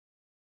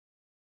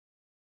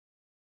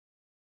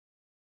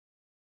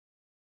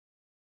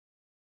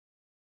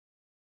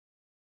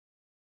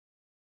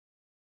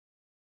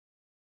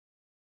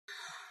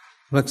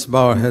Let's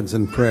bow our heads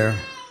in prayer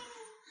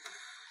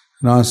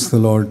and ask the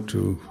Lord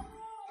to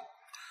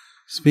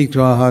speak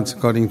to our hearts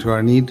according to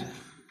our need.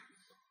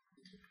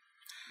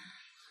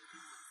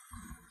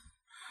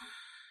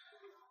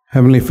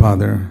 Heavenly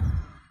Father,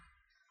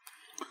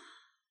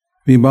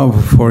 we bow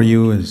before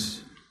you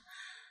as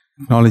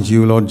acknowledge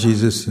you, Lord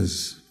Jesus,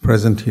 is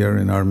present here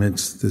in our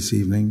midst this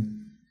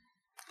evening.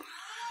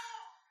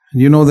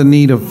 And you know the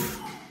need of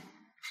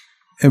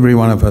every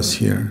one of us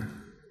here.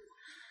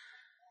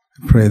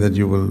 I pray that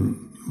you will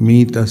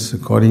meet us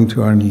according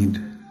to our need.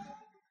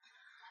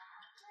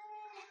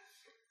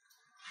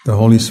 The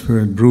Holy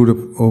Spirit brood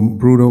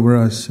over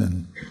us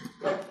and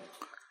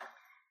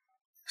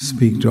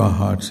speak to our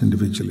hearts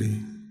individually.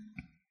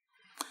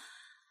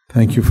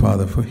 Thank you,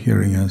 Father, for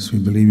hearing us. We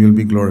believe you'll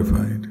be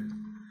glorified.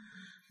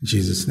 In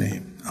Jesus'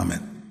 name,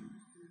 amen.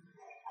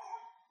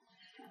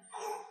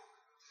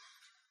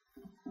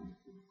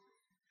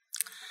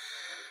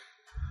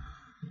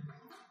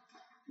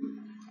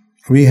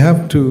 We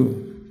have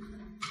to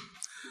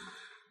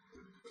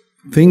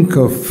think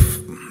of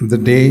the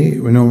day,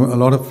 a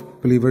lot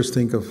of believers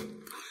think of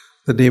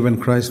the day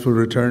when Christ will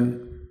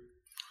return.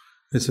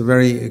 It's a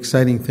very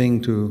exciting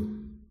thing to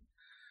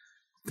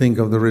think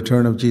of the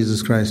return of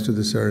Jesus Christ to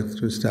this earth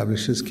to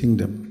establish His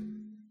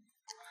kingdom.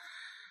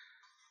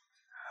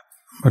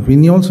 But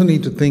we also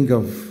need to think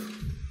of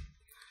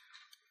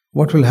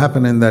what will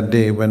happen in that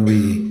day when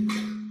we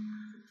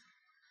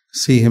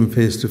see Him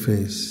face to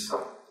face.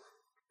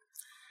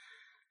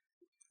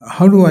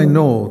 How do I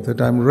know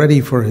that I'm ready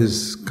for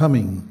His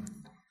coming?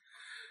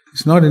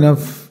 It's not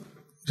enough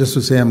just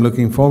to say I'm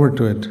looking forward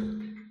to it.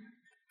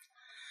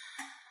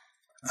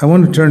 I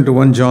want to turn to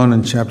 1 John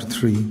in chapter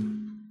 3,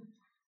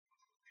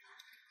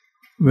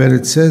 where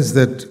it says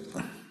that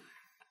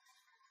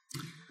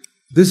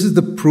this is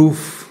the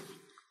proof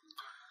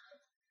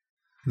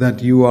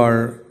that you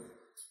are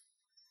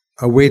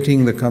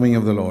awaiting the coming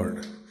of the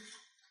Lord.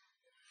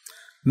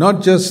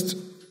 Not just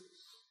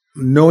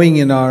knowing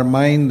in our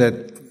mind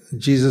that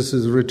Jesus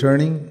is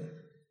returning.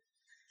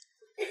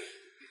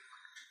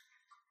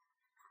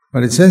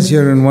 But it says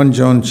here in 1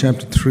 John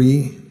chapter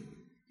 3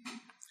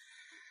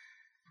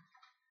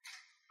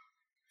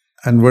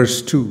 and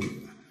verse 2,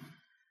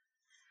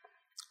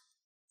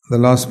 the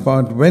last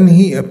part, when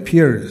He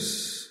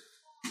appears,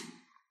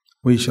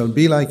 we shall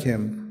be like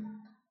Him,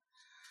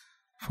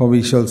 for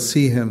we shall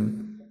see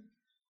Him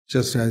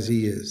just as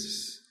He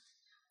is.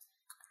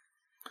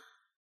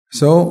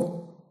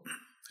 So,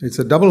 it's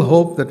a double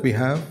hope that we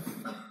have.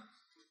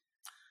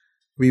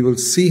 We will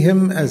see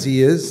Him as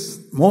He is.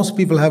 Most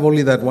people have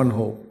only that one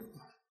hope.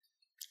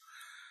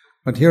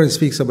 But here it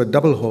speaks of a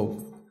double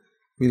hope.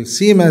 We'll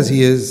see Him as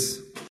He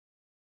is,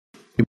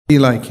 we'll be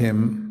like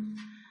Him.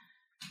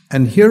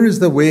 And here is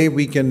the way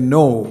we can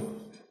know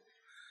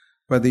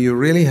whether you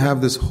really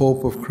have this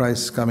hope of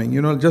Christ's coming.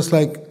 Just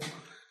like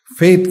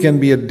faith can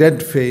be a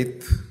dead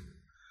faith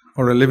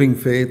or a living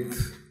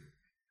faith,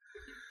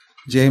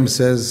 James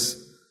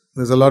says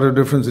there's a lot of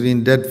difference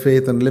between dead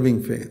faith and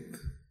living faith.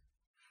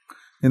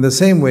 In the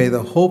same way,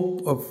 our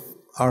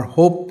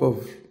hope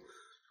of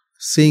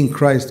seeing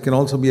Christ can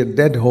also be a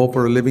dead hope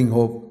or a living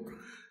hope.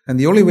 And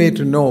the only way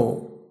to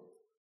know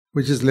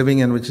which is living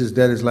and which is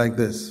dead is like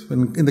this.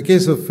 In the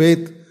case of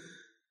faith,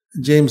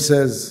 James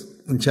says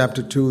in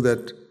chapter 2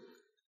 that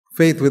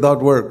faith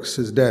without works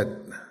is dead.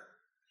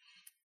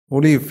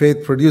 Only if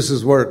faith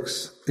produces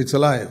works, it's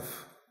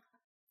alive.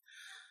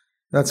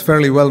 That's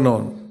fairly well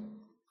known.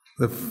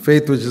 The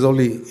faith which is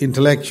only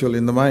intellectual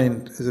in the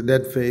mind is a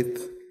dead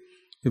faith.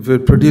 If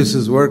it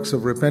produces works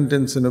of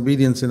repentance and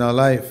obedience in our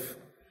life,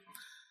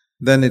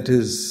 then it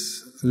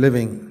is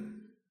living.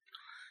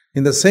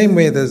 In the same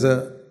way, there's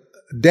a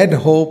dead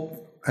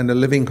hope and a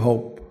living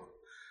hope.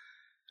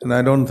 And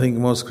I don't think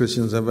most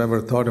Christians have ever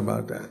thought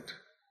about that.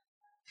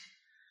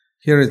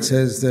 Here it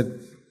says that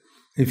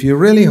if you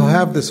really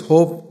have this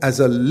hope as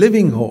a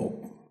living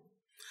hope,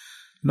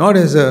 not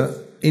as an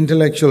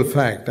intellectual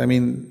fact,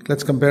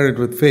 let's compare it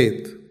with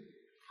faith.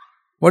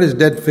 What is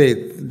dead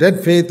faith?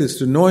 Dead faith is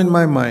to know in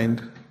my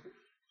mind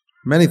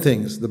many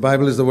things. The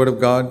Bible is the Word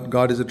of God.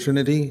 God is a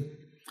Trinity.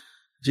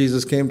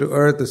 Jesus came to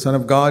earth, the Son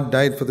of God,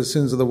 died for the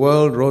sins of the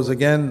world, rose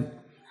again,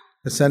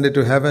 ascended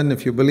to heaven.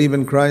 If you believe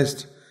in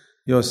Christ,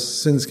 your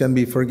sins can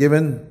be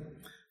forgiven.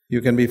 You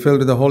can be filled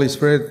with the Holy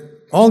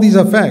Spirit. All these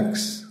are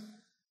facts.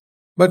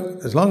 But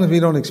as long as we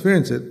don't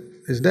experience it,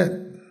 it's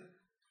dead.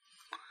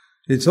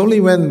 It's only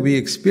when we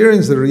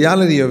experience the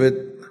reality of it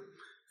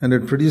and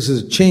it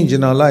produces change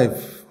in our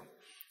life,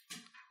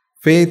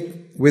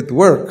 faith with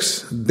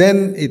works,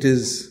 then it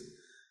is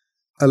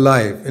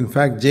alive. In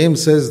fact,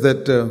 James says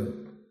that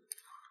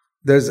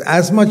there's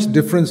as much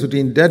difference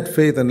between dead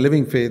faith and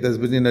living faith as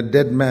between a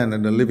dead man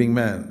and a living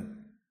man.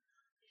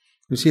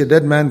 You see, a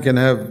dead man can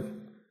have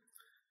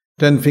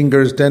 10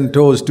 fingers, 10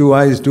 toes, 2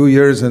 eyes, 2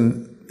 ears,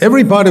 and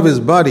every part of his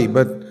body,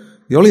 but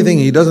the only thing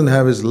he doesn't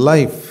have is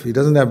life. He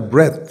doesn't have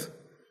breath.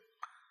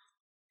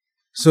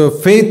 So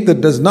faith that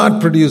does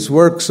not produce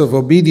works of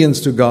obedience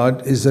to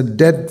God is a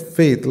dead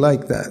faith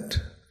like that.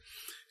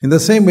 In the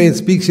same way, it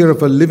speaks here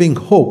of a living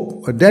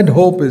hope. A dead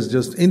hope is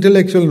just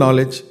intellectual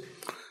knowledge.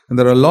 And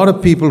there are a lot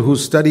of people who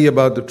study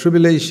about the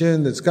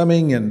tribulation that's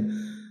coming and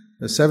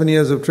the 7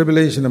 years of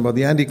tribulation, about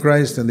the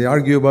Antichrist, and they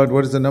argue about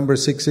what is the number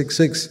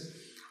 666.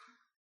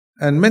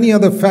 And many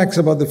other facts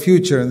about the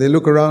future. And they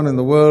look around in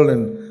the world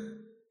and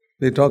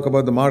they talk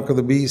about the mark of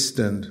the beast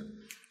and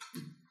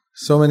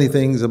so many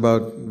things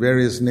about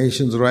various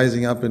nations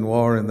rising up in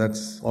war, and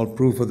that's all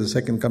proof of the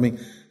second coming.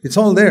 It's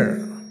all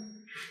there.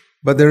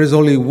 But there is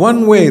only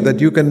one way that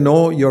you can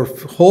know your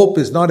hope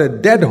is not a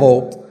dead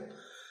hope,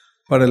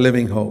 but a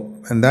living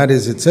hope. And that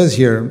is, it says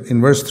here in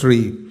verse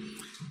 3,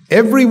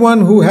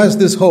 everyone who has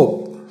this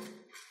hope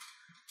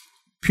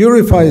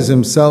purifies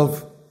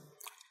himself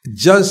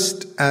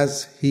just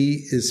as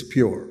he is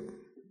pure.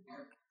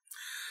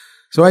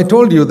 So I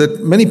told you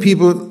that many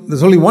people,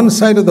 there's only one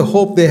side of the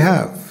hope they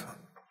have.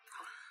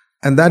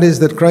 And that is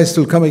that Christ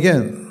will come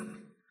again.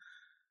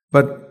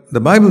 But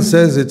the Bible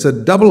says it's a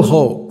double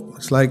hope.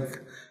 It's like,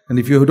 and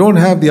if you don't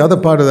have the other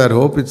part of that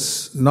hope,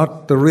 it's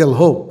not the real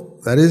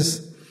hope. That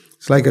is,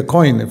 it's like a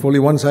coin. If only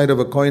one side of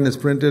a coin is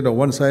printed or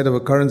one side of a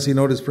currency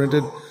note is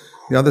printed,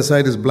 the other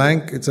side is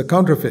blank, it's a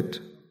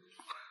counterfeit.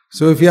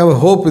 So if you have a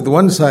hope with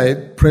one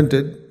side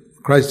printed,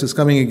 Christ is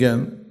coming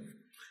again,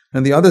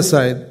 and the other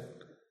side,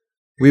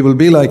 we will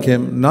be like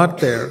him, not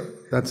there,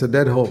 that's a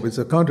dead hope, it's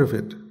a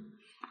counterfeit.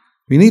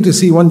 We need to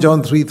see 1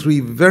 John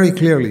 3:3 very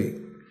clearly.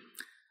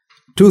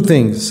 Two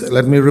things,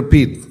 let me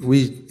repeat.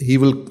 We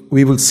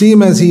will see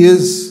him as he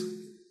is,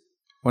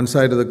 one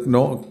side of the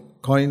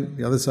coin,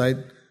 the other side,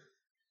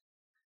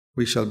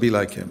 we shall be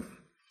like him.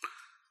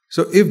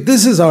 So if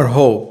this is our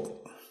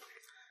hope,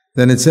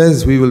 then it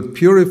says we will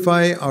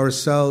purify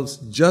ourselves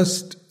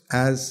just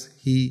as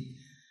he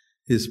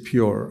is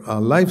pure. Our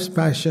life's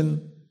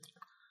passion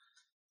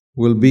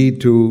will be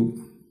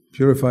to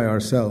purify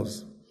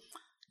ourselves.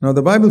 Now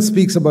the Bible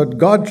speaks about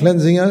God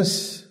cleansing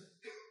us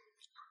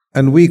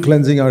and we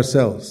cleansing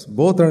ourselves.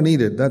 Both are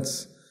needed.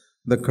 That's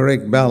the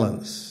correct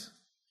balance.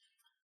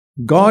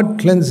 God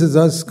cleanses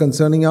us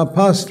concerning our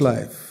past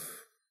life.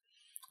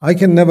 I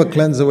can never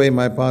cleanse away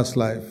my past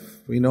life.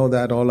 We know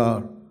that all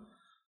our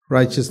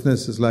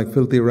righteousness is like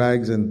filthy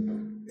rags,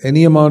 and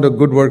any amount of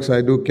good works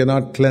I do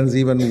cannot cleanse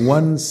even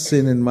one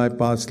sin in my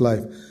past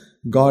life.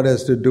 God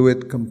has to do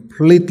it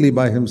completely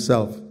by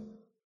himself.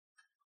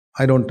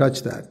 I don't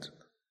touch that.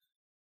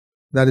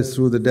 That is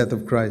through the death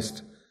of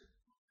Christ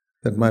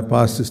that my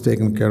past is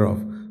taken care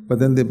of. But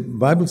then the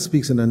Bible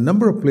speaks in a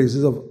number of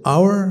places of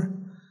our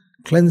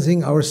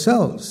cleansing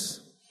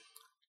ourselves.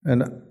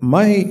 And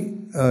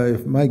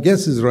if my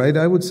guess is right,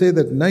 I would say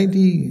that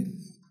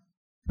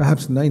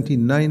perhaps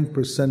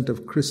 99%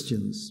 of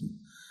Christians,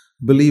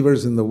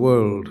 believers in the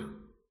world,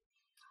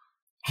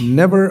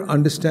 never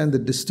understand the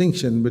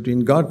distinction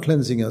between God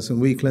cleansing us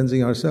and we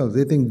cleansing ourselves.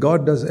 They think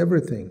God does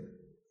everything.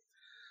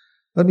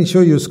 Let me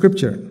show you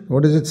scripture.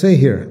 What does it say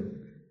here?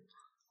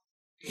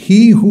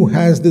 He who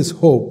has this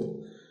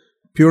hope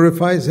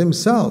purifies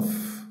himself.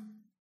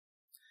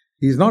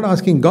 He's not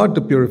asking God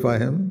to purify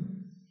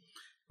him.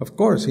 Of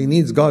course, he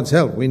needs God's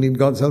help. We need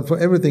God's help for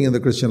everything in the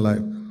Christian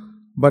life.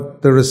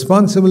 But the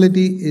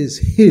responsibility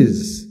is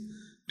his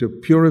to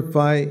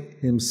purify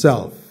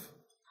himself.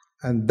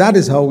 And that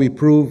is how we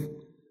prove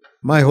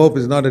my hope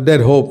is not a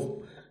dead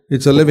hope,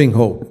 it's a living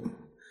hope.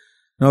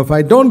 Now, if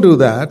I don't do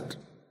that,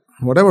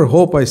 whatever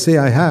hope I say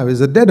I have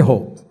is a dead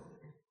hope.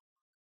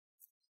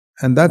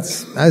 And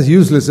that's as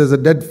useless as a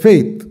dead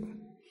faith.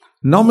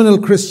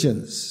 Nominal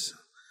Christians,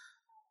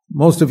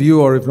 most of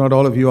you, or if not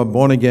all of you, are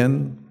born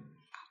again.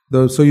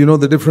 So you know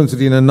the difference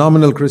between a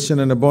nominal Christian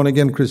and a born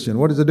again Christian.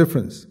 What is the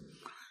difference?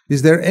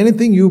 Is there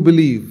anything you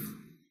believe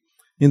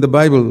in the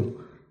Bible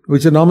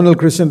which a nominal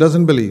Christian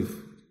doesn't believe?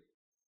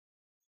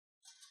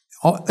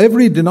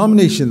 Every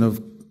denomination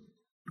of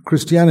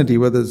Christianity,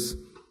 whether it's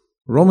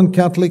Roman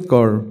Catholic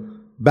or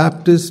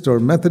Baptist or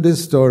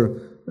Methodist or,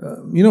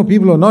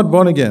 people who are not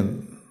born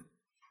again,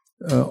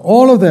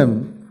 all of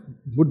them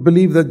would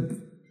believe that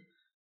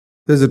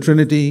there's a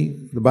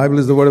Trinity, the Bible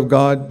is the Word of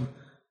God,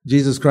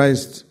 Jesus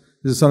Christ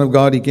is the Son of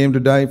God, He came to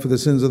die for the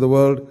sins of the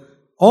world.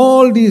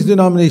 All these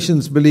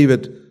denominations believe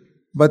it,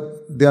 but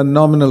they are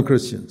nominal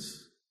Christians.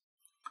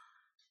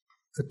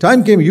 A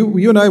time came,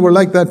 you and I were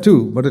like that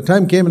too, but a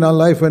time came in our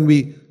life when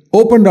we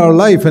opened our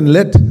life and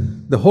let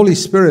the Holy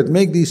Spirit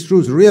make these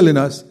truths real in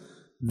us,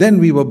 then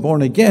we were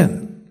born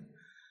again.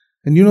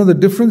 And you know the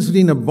difference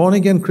between a born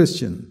again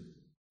Christian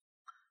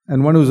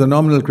and one who's a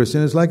nominal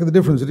Christian is like the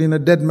difference between a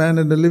dead man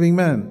and a living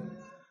man.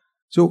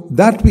 So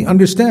that we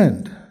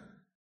understand.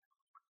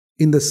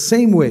 In the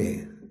same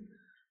way,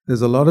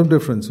 there's a lot of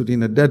difference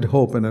between a dead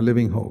hope and a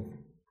living hope.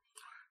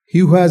 He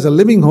who has a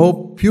living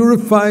hope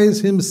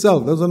purifies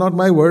himself. Those are not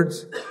my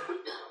words.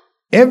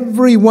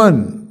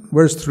 Everyone,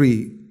 verse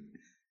 3,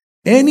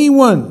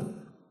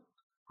 anyone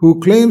who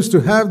claims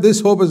to have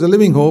this hope as a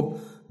living hope,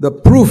 the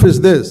proof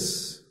is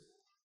this: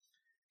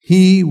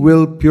 he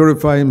will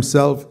purify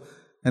himself.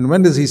 And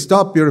when does he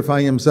stop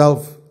purifying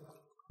himself?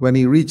 When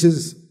he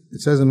reaches,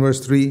 it says in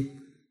verse 3,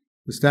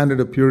 the standard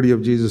of purity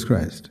of Jesus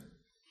Christ.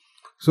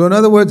 So in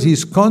other words,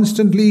 he's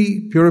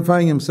constantly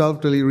purifying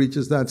himself till he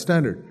reaches that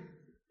standard.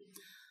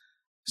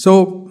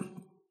 So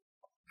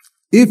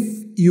if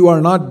you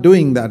are not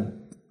doing that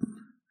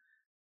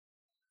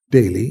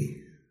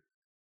daily,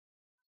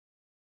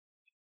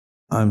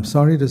 I'm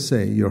sorry to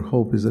say your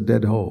hope is a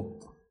dead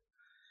hope.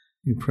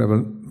 You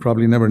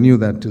probably never knew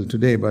that till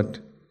today, but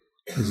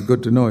it's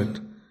good to know it.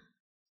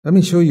 Let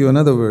me show you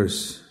another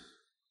verse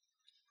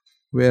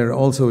where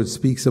also it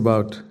speaks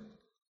about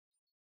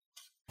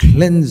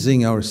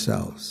cleansing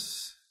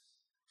ourselves.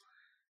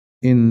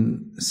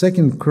 In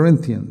 2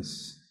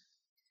 Corinthians,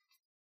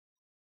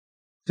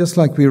 just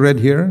like we read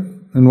here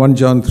in 1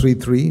 John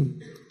 3:3,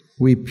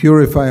 we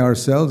purify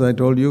ourselves. I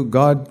told you,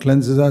 God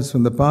cleanses us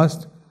from the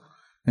past,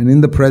 and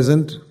in the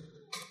present,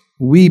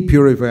 we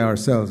purify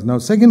ourselves. Now,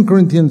 2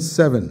 Corinthians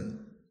 7,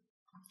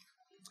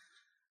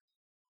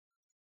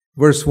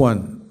 verse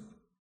 1.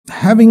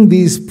 Having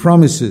these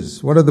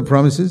promises, what are the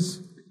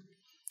promises?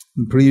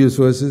 In previous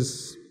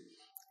verses,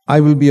 I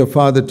will be a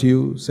father to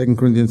you, 2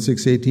 Corinthians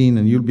 6:18,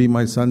 and you'll be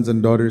my sons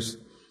and daughters.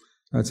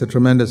 That's a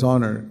tremendous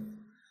honor.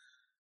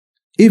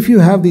 If you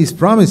have these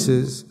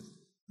promises,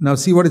 now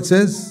see what it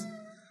says?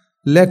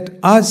 Let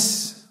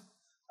us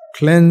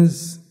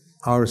cleanse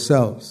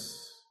ourselves.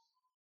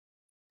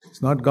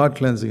 It's not God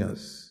cleansing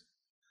us.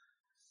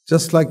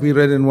 Just like we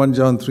read in 1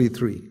 John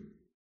 3:3.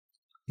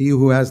 He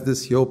who has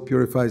this yoke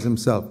purifies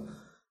himself.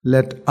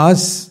 Let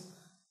us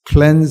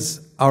cleanse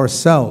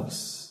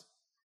ourselves.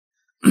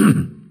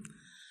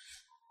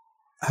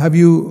 Have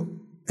you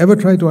ever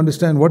tried to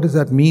understand what does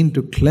that mean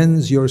to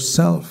cleanse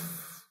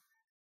yourself?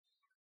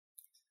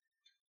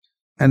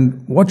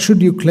 And what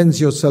should you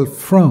cleanse yourself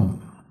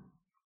from?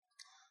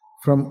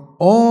 From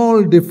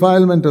all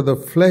defilement of the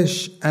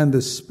flesh and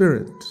the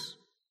spirit,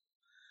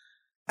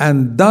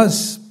 and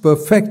thus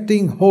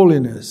perfecting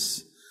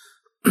holiness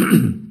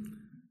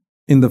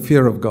in the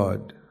fear of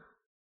God.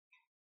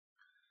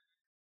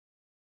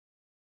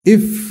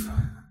 If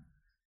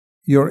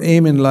your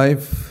aim in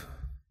life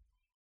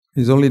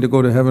is only to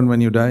go to heaven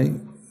when you die,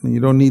 then you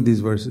don't need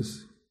these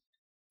verses.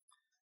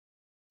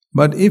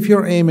 But if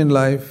your aim in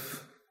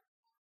life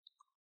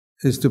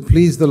is to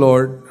please the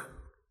Lord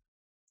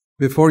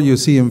before you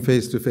see Him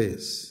face to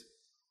face,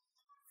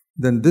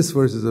 then this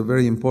verse is a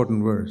very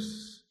important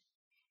verse.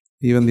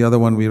 Even the other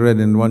one we read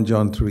in 1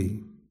 John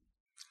 3.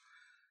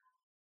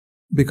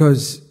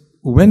 Because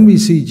when we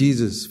see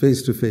Jesus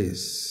face to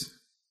face,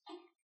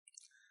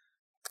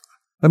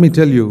 let me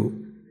tell you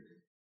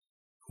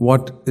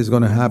what is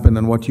going to happen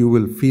and what you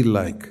will feel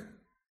like.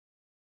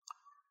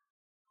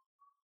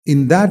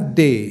 In that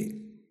day,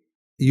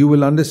 you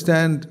will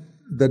understand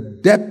the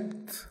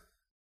depth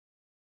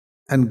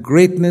and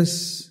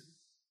greatness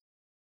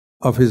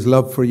of His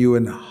love for you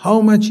and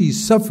how much He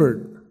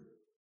suffered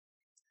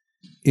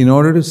in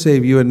order to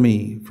save you and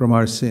me from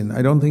our sin.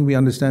 I don't think we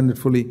understand it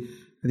fully.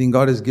 I think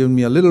God has given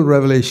me a little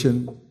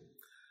revelation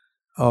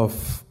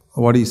of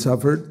what He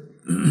suffered.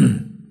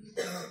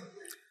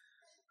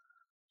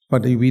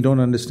 But we don't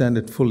understand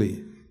it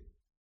fully.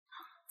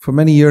 For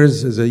many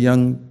years as a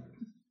young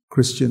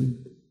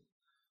Christian,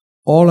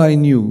 all I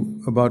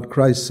knew about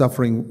Christ's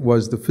suffering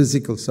was the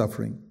physical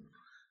suffering.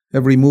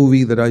 Every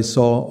movie that I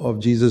saw of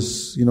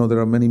Jesus, there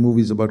are many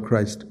movies about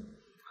Christ,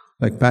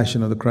 like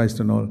Passion of the Christ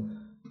and all.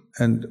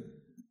 And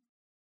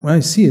when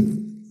I see it,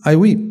 I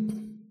weep.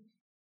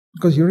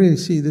 Because you really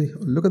see,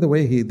 look at the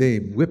way they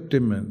whipped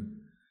Him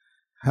and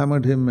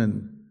hammered Him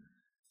and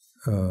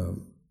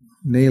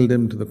nailed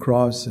Him to the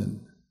cross. And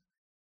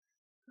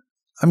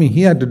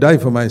He had to die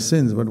for my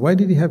sins, but why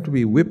did He have to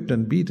be whipped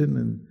and beaten?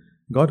 And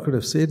God could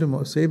have saved Him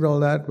or saved all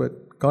that,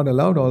 but God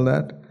allowed all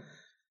that.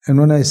 And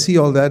when I see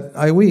all that,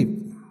 I weep.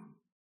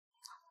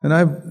 And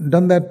I've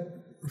done that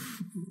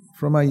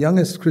from my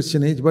youngest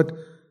Christian age, but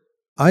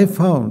I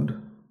found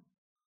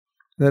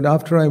that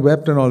after I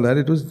wept and all that,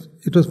 it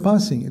was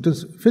passing, it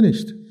was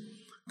finished.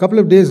 A couple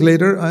of days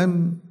later,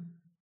 I'm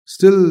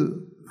still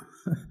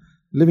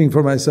living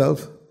for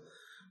myself,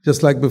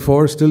 just like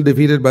before, still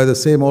defeated by the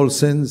same old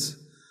sins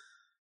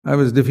I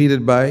was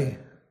defeated by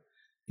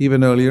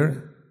even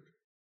earlier.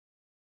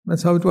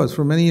 That's how it was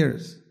for many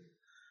years.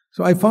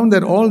 So I found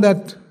that all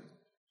that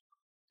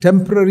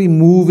temporary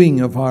moving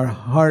of our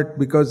heart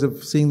because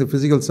of seeing the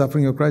physical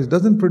suffering of Christ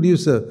doesn't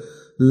produce a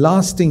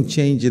lasting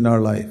change in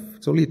our life.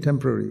 It's only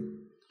temporary.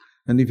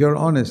 And if you're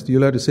honest,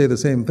 you'll have to say the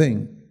same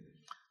thing.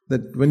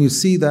 That when you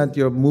see that,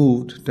 you're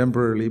moved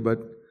temporarily.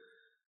 But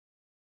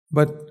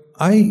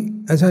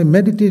as I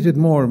meditated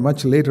more,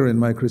 much later in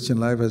my Christian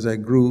life, as I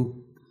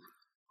grew,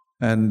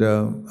 and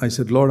I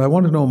said, Lord, I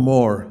want to know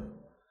more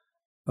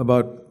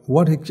about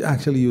what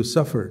actually you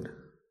suffered.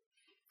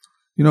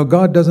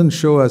 God doesn't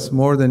show us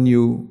more than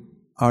you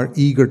are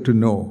eager to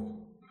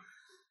know.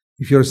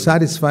 If you're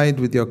satisfied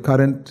with your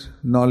current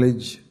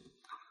knowledge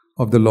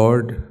of the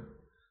Lord,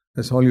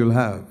 that's all you'll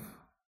have.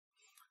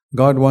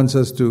 God wants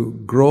us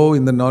to grow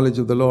in the knowledge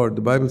of the Lord.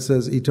 The Bible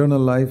says eternal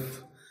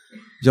life,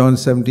 John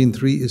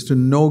 17:3, is to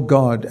know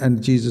God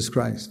and Jesus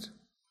Christ.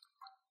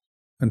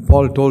 And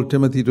Paul told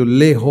Timothy to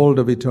lay hold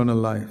of eternal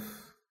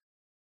life.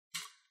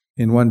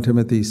 in 1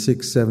 Timothy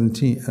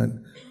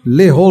 6:17.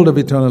 Lay hold of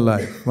eternal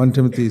life. 1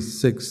 Timothy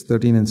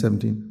 6:13 and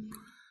 17.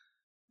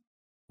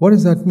 What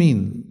does that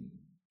mean?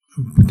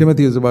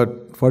 Timothy is about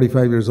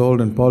 45 years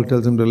old and Paul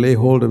tells him to lay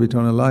hold of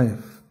eternal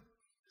life.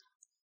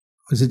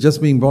 Is it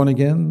just being born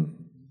again?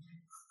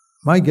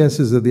 My guess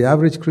is that the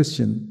average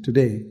Christian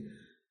today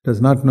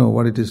does not know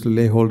what it is to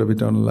lay hold of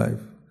eternal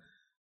life.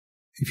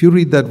 If you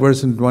read that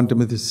verse in 1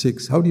 Timothy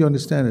 6, how do you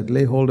understand it?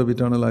 Lay hold of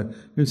eternal life.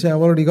 You'll say,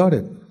 I've already got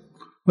it.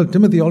 Well,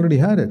 Timothy already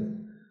had it.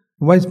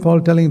 Why is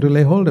Paul telling you to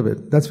lay hold of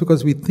it? That's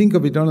because we think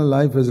of eternal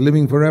life as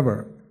living forever.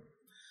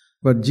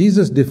 But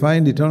Jesus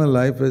defined eternal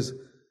life as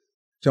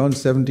John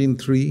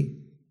 17:3.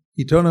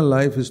 Eternal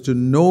life is to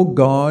know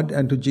God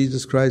and to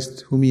Jesus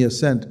Christ whom He has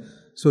sent.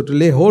 So to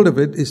lay hold of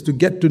it is to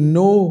get to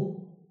know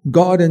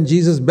God and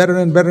Jesus better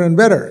and better and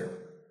better.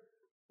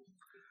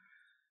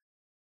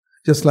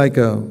 Just like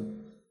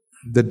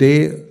the day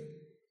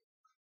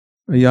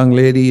a young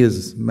lady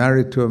is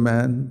married to a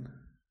man,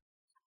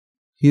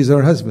 he's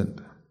her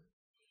husband.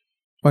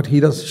 But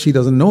she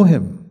doesn't know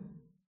him.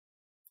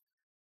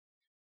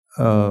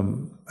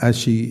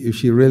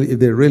 If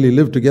they really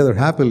live together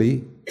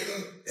happily,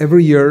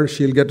 every year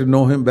she'll get to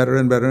know him better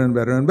and better and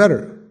better and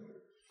better.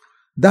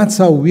 That's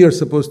how we are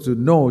supposed to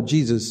know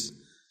Jesus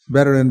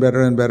better and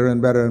better and better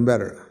and better and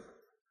better.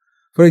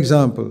 For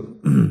example,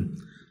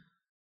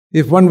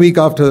 if 1 week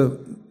after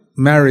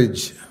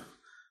marriage,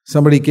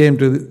 somebody came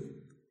to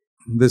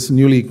this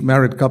newly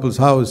married couple's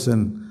house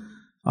and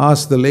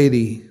asked the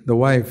lady, the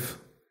wife,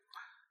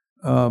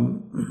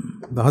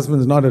 the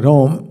husband's not at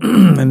home,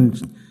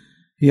 and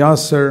he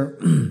asks her,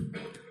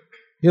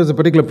 here's a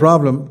particular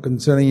problem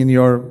concerning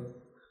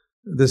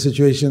this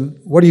situation.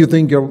 What do you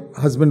think your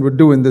husband would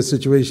do in this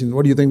situation?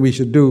 What do you think we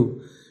should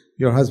do?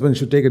 Your husband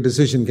should take a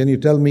decision. Can you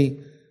tell me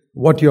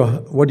what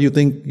do you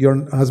think?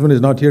 Your husband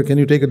is not here. Can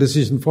you take a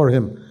decision for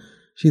him?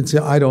 She'd say,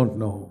 I don't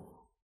know.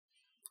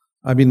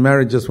 I've been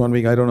married just 1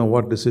 week. I don't know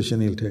what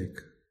decision he'll take.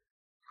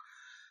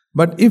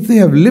 But if they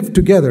have lived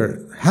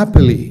together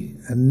happily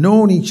and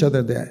known each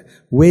other, their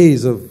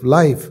ways of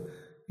life,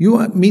 you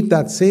meet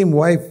that same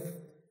wife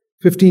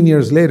 15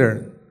 years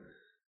later,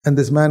 and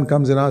this man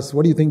comes and asks,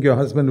 what do you think your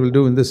husband will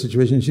do in this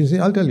situation? She says,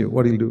 I'll tell you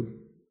what he'll do.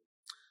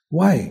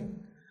 Why?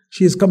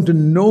 She has come to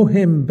know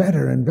him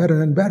better and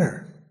better and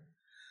better.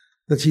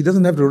 That she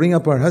doesn't have to ring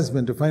up her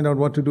husband to find out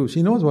what to do.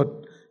 She knows what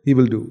he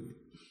will do.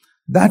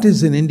 That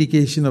is an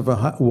indication of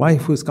a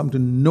wife who has come to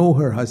know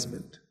her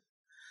husband.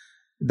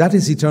 That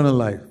is eternal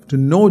life. To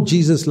know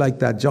Jesus like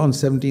that, John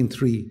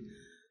 17:3.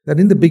 That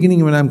in the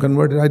beginning when I'm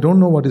converted, I don't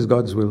know what is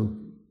God's will.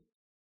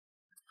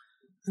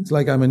 It's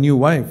like I'm a new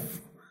wife.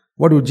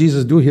 What would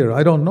Jesus do here?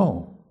 I don't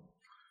know.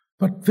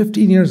 But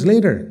 15 years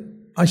later,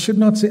 I should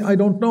not say, I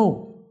don't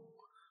know.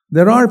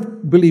 There are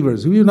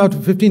believers who, after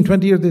 15,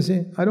 20 years, they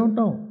say, I don't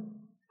know.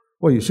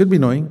 Well, you should be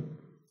knowing.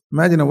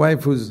 Imagine a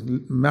wife who's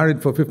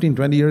married for 15,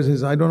 20 years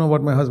says, I don't know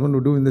what my husband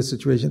would do in this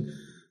situation.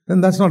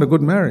 Then that's not a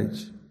good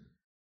marriage.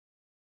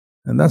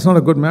 And that's not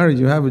a good marriage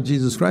you have with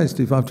Jesus Christ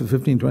if after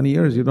 15, 20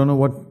 years you don't know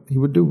what He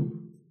would do.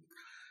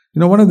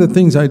 One of the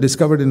things I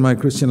discovered in my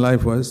Christian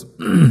life was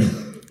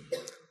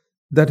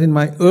that in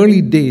my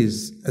early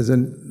days as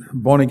a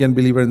born-again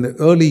believer, in the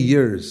early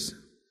years,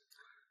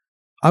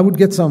 I would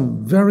get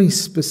some very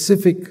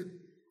specific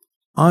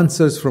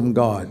answers from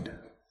God,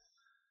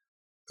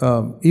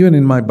 even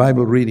in my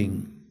Bible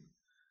reading.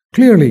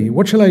 Clearly,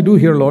 what shall I do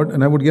here, Lord?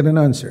 And I would get an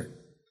answer.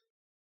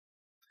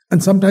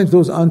 And sometimes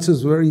those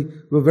answers were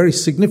very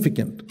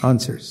significant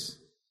answers.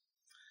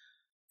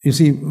 You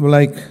see,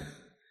 like,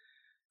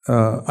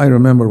 I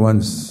remember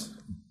once,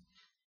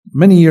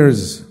 many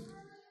years,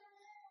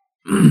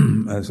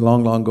 as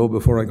long ago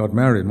before I got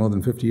married, more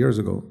than 50 years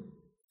ago,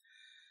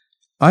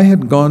 I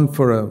had gone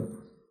for a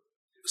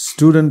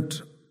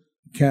student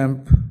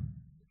camp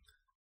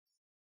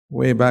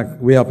way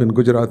up in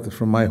Gujarat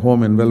from my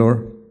home in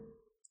Vellore.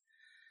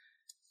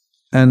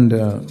 And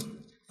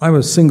I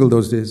was single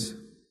those days.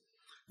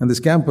 And this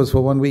camp was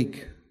for 1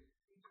 week.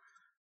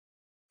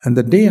 And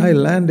the day I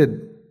landed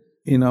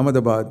in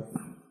Ahmedabad,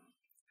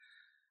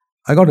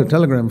 I got a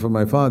telegram from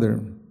my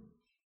father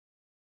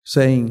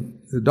saying,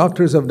 the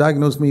doctors have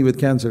diagnosed me with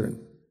cancer.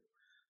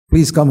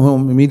 Please come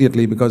home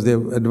immediately because they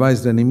have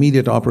advised an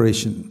immediate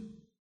operation.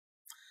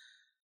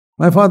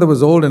 My father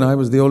was old and I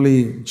was the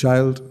only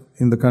child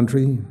in the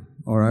country,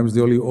 or I was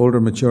the only older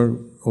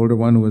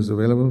one who was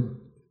available.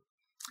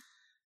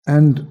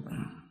 And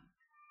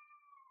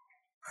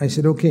I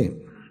said, okay.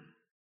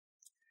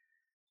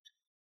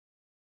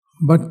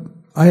 But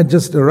I had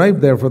just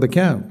arrived there for the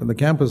camp, and the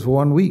camp was for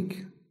 1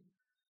 week.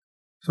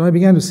 So I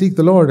began to seek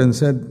the Lord and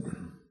said,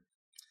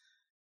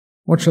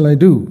 what shall I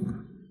do?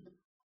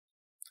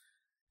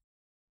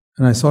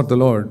 And I sought the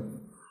Lord,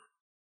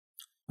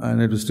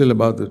 and it was still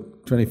about the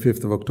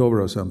 25th of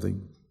October or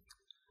something.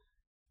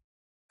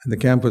 And the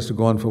camp was to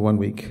go on for 1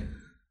 week.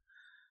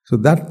 So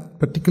that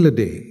particular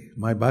day,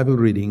 my Bible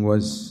reading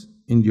was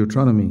in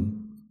Deuteronomy.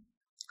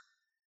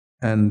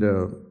 And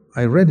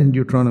I read in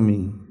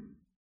Deuteronomy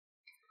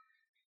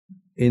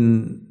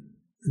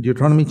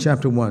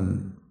chapter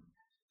 1,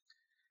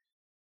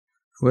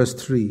 verse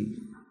 3,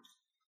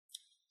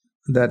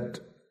 that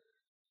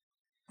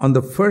on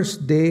the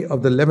first day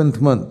of the 11th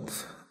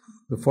month,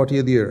 the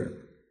 40th year,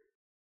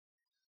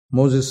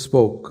 Moses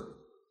spoke,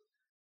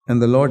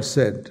 and the Lord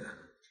said,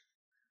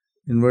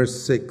 in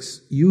verse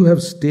 6, "You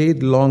have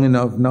stayed long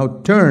enough,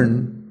 now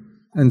turn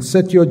and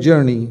set your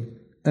journey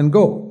and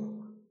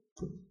go."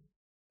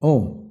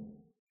 Oh,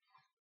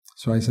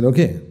 so I said,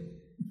 okay,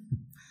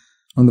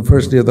 on the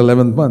first day of the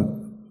 11th month.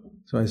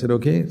 So I said,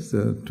 okay, it's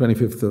the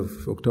 25th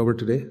of October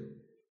today.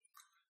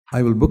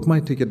 I will book my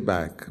ticket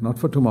back, not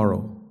for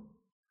tomorrow,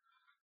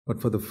 but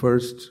for the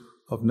 1st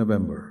of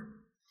November.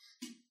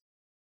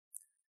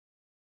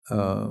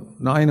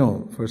 Now I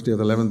know, first day of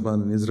the 11th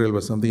month in Israel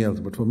was something else,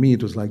 but for me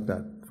it was like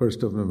that,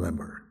 1st of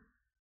November.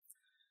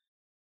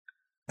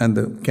 And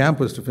the camp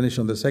was to finish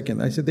on the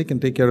 2nd. I said, they can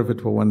take care of it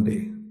for one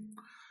day.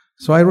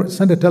 So I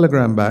sent a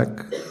telegram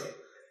back.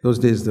 Those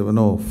days there were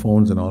no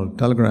phones and all.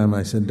 Telegram,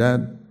 I said,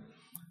 Dad,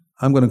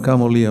 I'm going to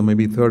come only on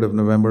maybe 3rd of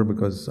November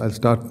because I'll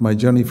start my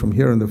journey from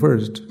here on the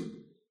 1st.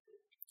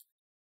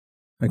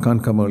 I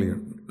can't come earlier.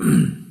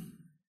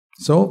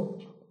 So,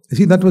 you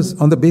see, that was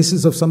on the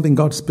basis of something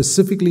God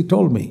specifically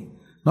told me.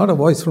 Not a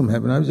voice from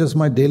heaven, it was just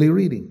my daily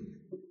reading.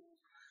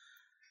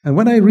 And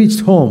when I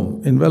reached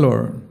home in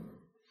Vellore,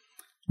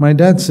 my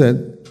dad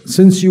said,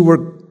 since you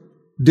were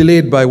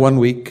delayed by 1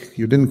 week,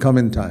 you didn't come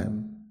in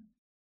time,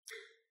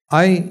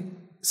 I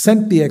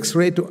sent the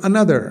x-ray to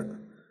another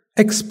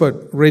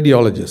expert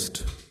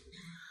radiologist.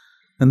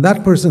 And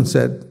that person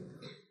said,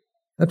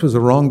 that was a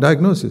wrong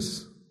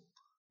diagnosis.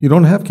 You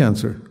don't have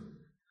cancer.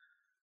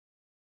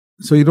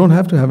 So you don't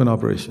have to have an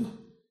operation.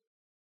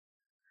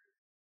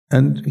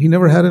 And he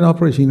never had an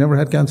operation. He never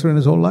had cancer in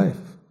his whole life.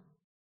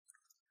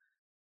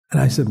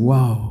 And I said,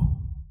 wow,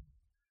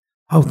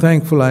 how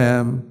thankful I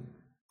am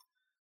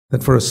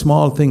that for a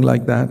small thing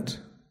like that,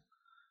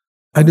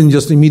 I didn't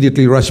just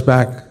immediately rush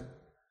back,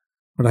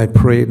 but I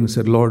prayed and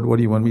said, Lord, what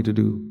do you want me to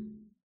do?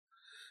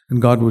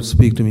 And God would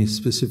speak to me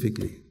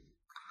specifically.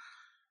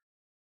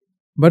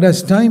 But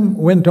as time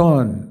went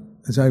on,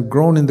 as I've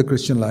grown in the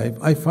Christian life,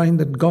 I find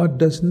that God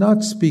does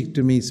not speak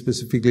to me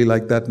specifically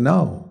like that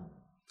now.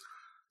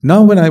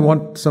 Now when I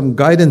want some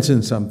guidance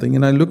in something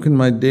and I look in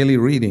my daily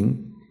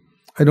reading,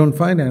 I don't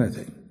find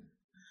anything.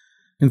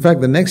 In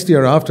fact, the next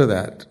year after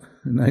that,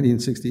 in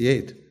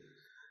 1968,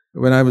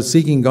 when I was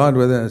seeking God,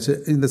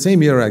 in the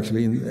same year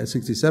actually, in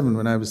 67,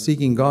 when I was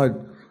seeking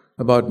God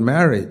about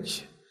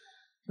marriage,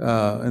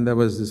 and there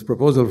was this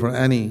proposal for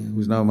Annie,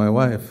 who's now my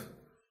wife,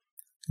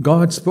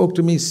 God spoke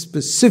to me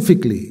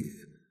specifically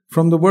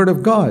from the Word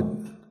of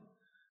God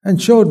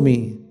and showed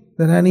me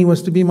that Annie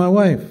was to be my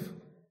wife.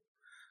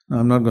 Now,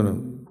 I'm not going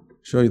to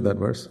show you that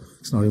verse.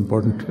 It's not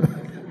important.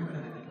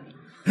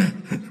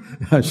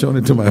 I've shown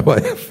it to my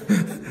wife.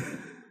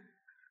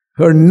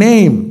 Her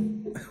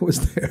name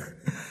was there.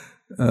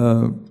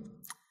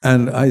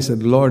 And I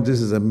said, Lord,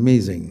 this is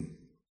amazing.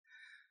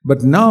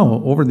 But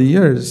now, over the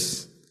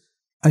years,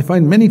 I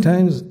find many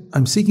times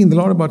I'm seeking the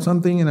Lord about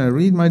something and I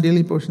read my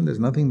daily portion, there's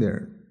nothing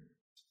there.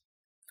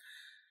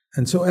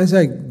 And so as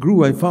I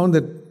grew, I found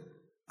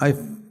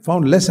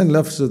less and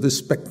less of this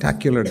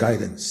spectacular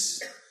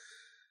guidance.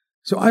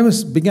 So I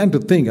began to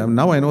think,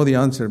 now I know the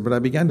answer, but I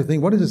began to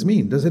think, what does this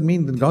mean? Does it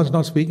mean that God's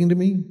not speaking to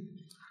me?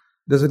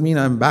 Does it mean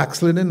I'm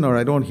backslidden or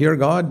I don't hear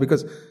God?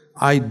 Because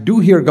I do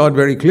hear God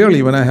very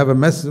clearly when I have a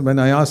message, when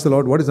I ask the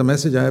Lord, what is the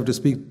message I have to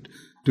speak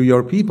to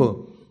your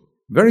people?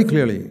 Very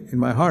clearly in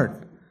my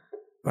heart.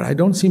 But I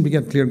don't seem to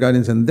get clear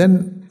guidance. And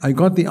then I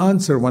got the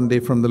answer one day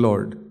from the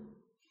Lord.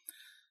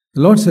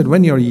 The Lord said,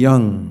 when you're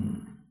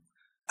young,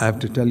 I have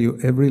to tell you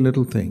every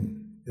little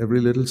thing, every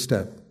little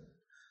step.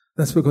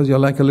 That's because you're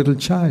like a little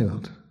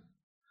child.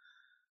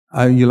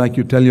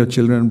 You tell your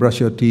children, brush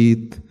your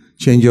teeth,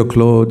 change your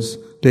clothes,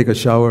 take a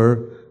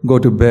shower, go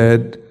to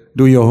bed,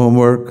 do your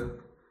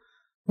homework.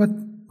 But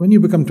when you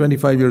become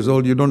 25 years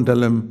old, you don't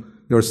tell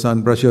your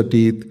son, brush your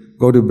teeth,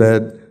 go to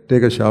bed,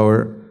 take a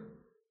shower.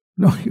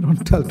 No, you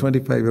don't tell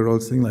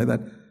 25-year-olds things like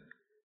that.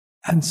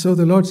 And so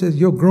the Lord says,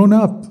 you're grown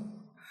up.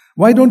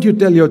 Why don't you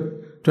tell your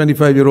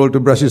 25-year-old to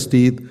brush his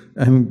teeth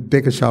and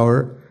take a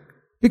shower?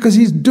 Because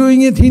he's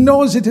doing it, he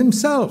knows it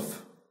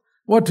himself,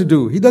 what to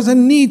do. He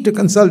doesn't need to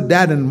consult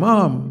dad and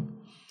mom.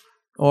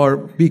 Or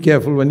be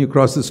careful when you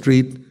cross the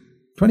street.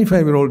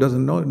 25-year-old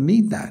doesn't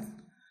need that.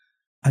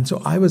 And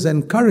so I was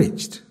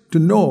encouraged to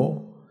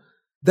know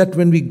that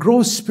when we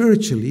grow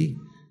spiritually,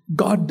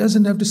 God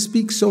doesn't have to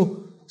speak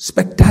so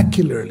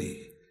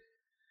spectacularly.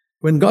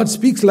 When God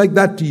speaks like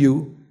that to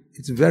you,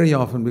 it's very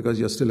often because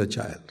you're still a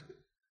child.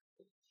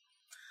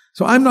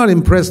 So I'm not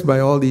impressed by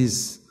all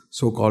these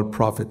so-called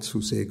prophets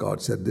who say,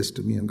 God said this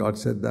to me and God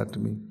said that to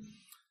me.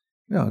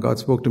 Yeah, God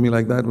spoke to me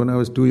like that when I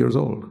was 2 years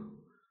old.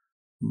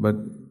 But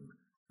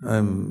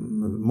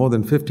I'm more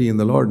than 50 in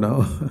the Lord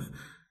now.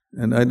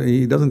 And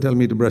He doesn't tell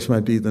me to brush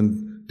my teeth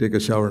and take a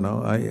shower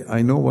now.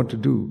 I know what to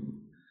do.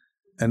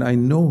 And I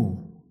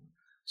know.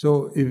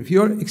 So if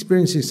you're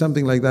experiencing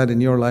something like that in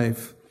your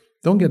life,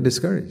 don't get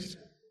discouraged.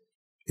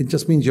 It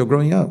just means you're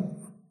growing up.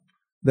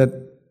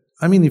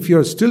 If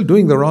you're still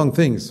doing the wrong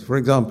things, for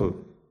example,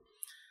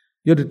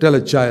 You have to tell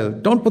a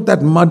child, don't put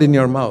that mud in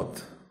your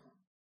mouth.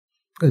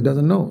 Because it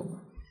doesn't know.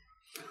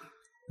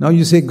 Now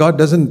you say, God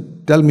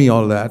doesn't tell me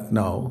all that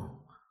now,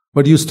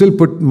 but you still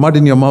put mud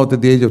in your mouth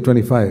at the age of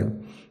 25.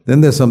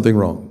 Then there's something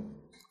wrong.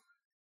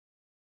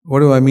 What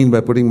do I mean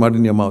by putting mud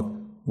in your mouth?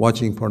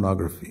 Watching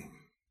pornography.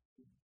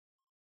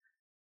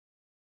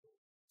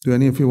 Do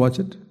any of you watch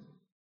it?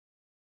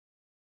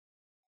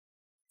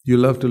 You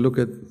love to look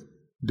at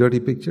dirty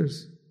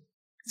pictures?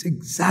 It's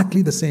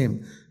exactly the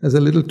same as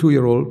a little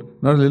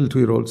 2-year-old, not a little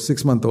 2-year-old,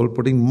 6-month-old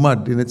putting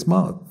mud in its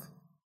mouth.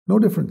 No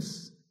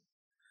difference.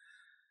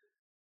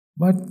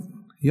 But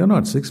you're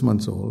not 6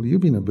 months old.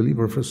 You've been a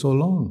believer for so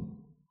long.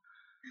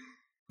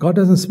 God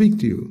doesn't speak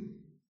to you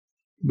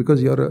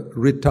because you're a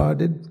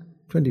retarded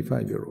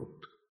 25-year-old.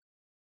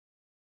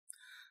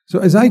 So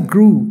as I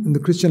grew in the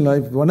Christian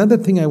life, one other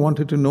thing I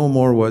wanted to know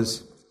more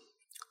was,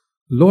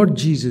 Lord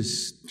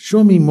Jesus,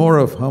 show me more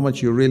of how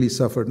much you really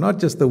suffered. Not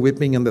just the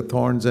whipping and the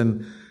thorns,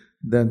 and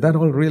that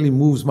all really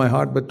moves my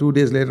heart, but 2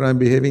 days later I'm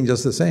behaving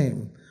just the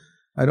same.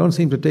 I don't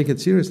seem to take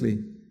it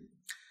seriously.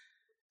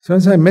 So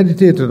as I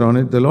meditated on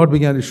it, the Lord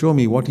began to show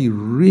me what He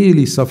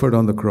really suffered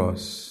on the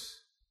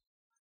cross.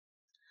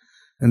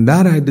 And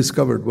that I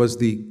discovered was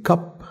the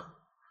cup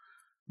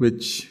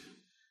which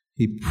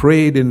He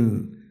prayed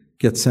in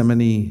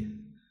Gethsemane,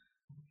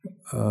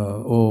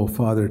 oh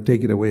Father,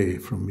 take it away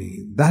from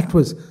me. That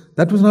was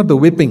not the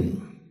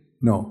whipping.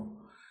 No.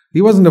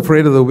 He wasn't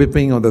afraid of the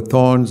whipping or the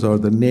thorns or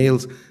the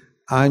nails.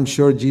 I'm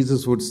sure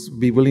Jesus would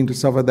be willing to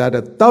suffer that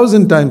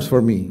 1,000 times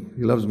for me.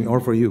 He loves me, or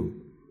for you.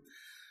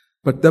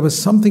 But there was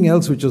something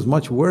else which was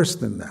much worse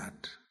than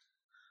that.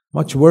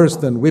 Much worse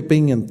than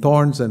whipping and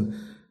thorns and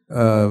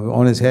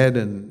on His head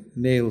and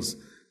nails.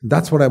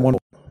 That's what I want.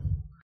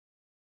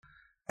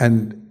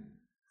 And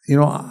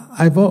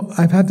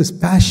I've had this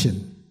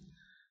passion.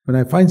 When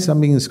I find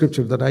something in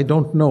Scripture that I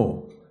don't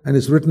know and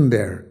it's written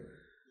there,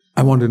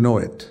 I want to know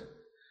it.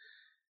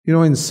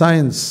 In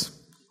science,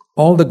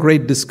 all the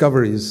great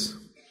discoveries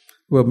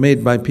were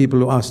made by people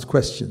who asked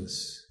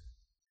questions.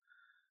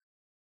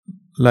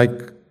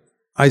 Like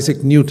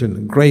Isaac Newton,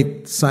 a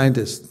great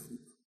scientist,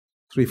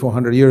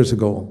 300-400 years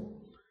ago,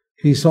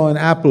 he saw an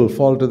apple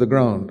fall to the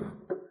ground.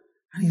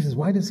 And he says,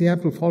 why does the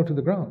apple fall to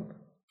the ground?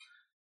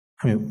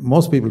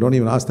 Most people don't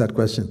even ask that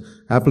question.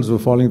 Apples were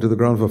falling to the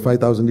ground for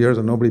 5,000 years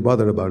and nobody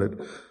bothered about it.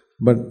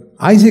 But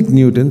Isaac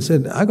Newton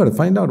said, I got to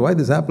find out why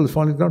this apple is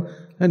falling to the ground.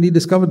 And he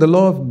discovered the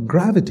law of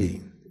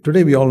gravity.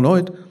 Today we all know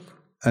it,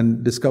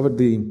 and discovered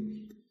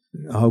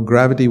how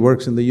gravity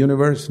works in the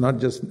universe, not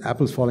just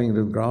apples falling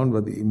into the ground,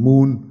 but the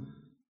moon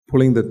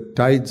pulling the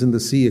tides in the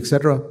sea,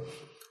 etc.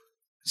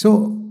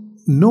 So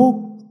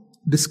no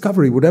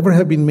discovery would ever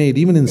have been made,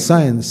 even in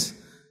science,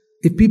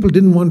 if people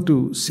didn't want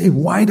to say,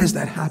 why does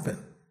that happen?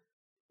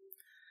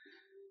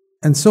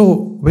 And so,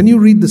 when you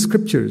read the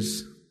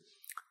Scriptures,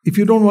 if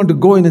you don't want to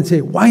go in and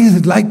say, why is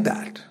it like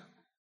that?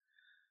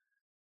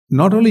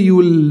 Not only you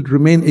will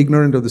remain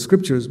ignorant of the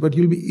Scriptures, but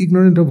you'll be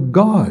ignorant of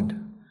God.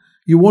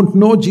 You won't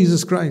know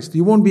Jesus Christ.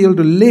 You won't be able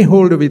to lay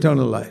hold of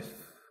eternal life.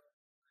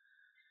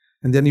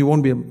 And then you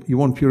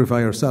won't purify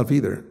yourself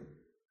either.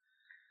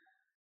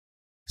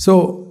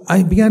 So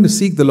I began to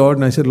seek the Lord,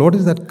 and I said, Lord,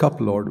 is that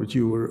cup, Lord, which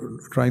you were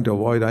trying to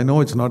avoid? I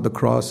know it's not the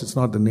cross, it's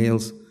not the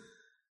nails.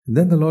 And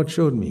then the Lord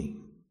showed me.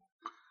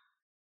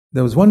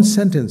 There was one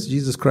sentence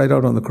Jesus cried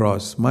out on the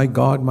cross, my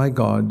God,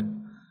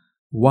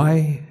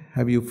 why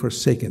have you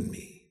forsaken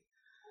me?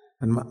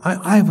 And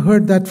I've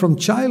heard that from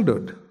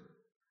childhood.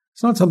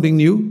 It's not something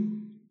new.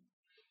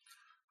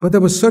 But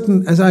there was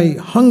as I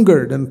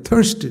hungered and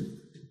thirsted,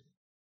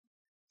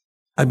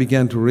 I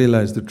began to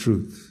realize the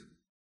truth.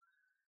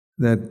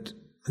 That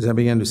as I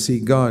began to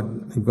seek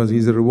God, because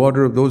He's a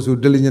rewarder of those who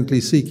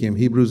diligently seek Him.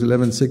 Hebrews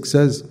 11:6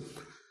 says,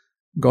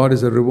 God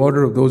is a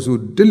rewarder of those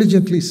who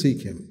diligently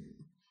seek Him.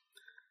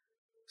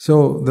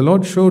 So the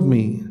Lord showed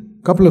me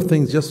a couple of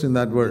things just in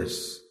that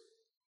verse.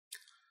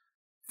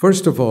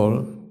 First of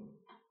all,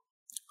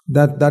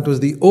 that was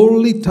the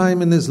only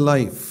time in His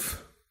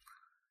life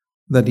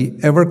that He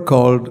ever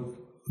called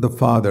the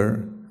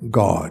Father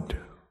God.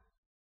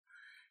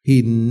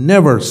 He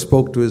never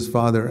spoke to His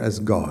Father as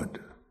God.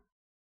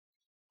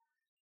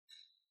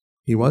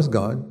 He was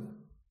God.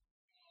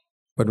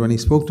 But when He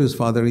spoke to His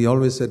Father, He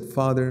always said,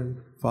 Father,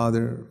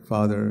 Father,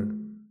 Father.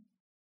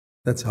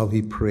 That's how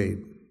He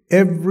prayed.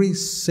 Every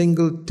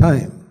single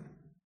time.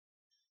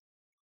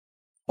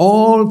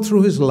 All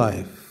through His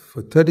life,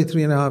 for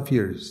 33 and a half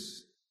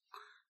years,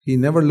 He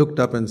never looked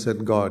up and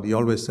said God. He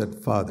always said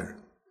Father.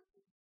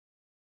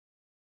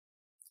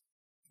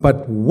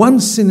 But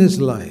once in His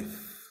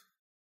life,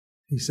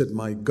 He said,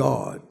 my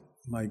God,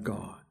 my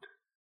God.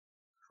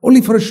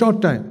 Only for a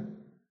short time.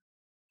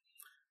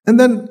 And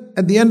then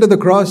at the end of the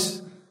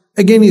cross,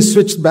 again He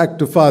switched back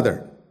to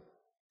Father.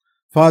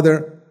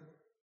 Father,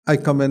 I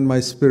commend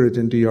my spirit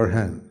into your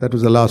hand. That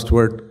was the last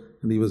word,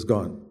 and He was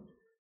gone.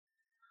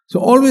 So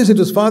always it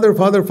was Father,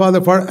 Father,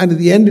 Father, Father, and at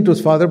the end it was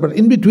Father, but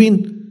in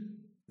between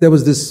there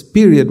was this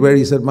period where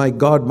He said, my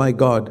God, my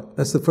God.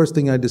 That's the first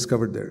thing I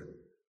discovered there.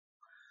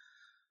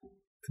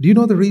 Do you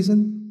know the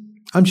reason?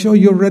 I'm sure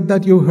you've read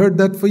that, you've heard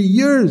that for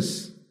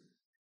years.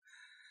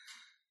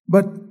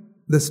 But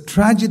this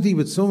tragedy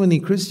with so many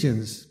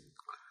Christians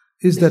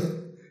is that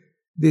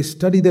they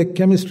study their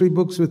chemistry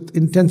books with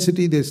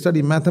intensity, they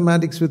study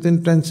mathematics with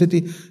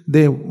intensity,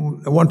 they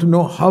want to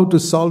know how to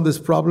solve this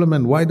problem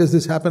and why does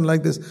this happen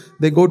like this.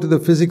 They go to the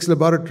physics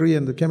laboratory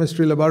and the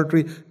chemistry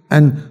laboratory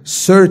and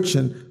search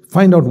and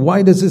find out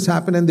why does this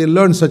happen, and they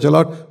learn such a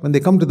lot. When they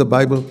come to the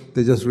Bible,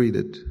 they just read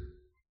it.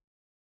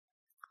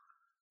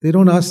 They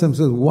don't ask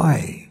themselves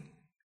why.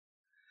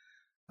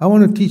 I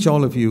want to teach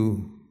all of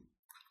you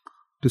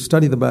to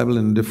study the Bible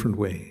in a different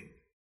way.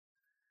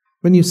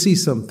 When you see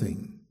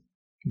something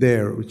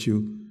there which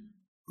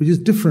is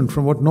different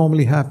from what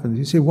normally happens,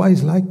 you say, why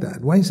is it like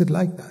that? Why is it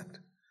like that?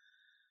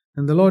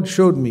 And the Lord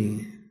showed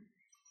me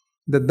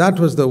that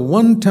was the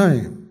one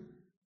time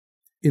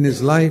in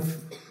his life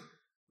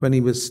when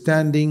he was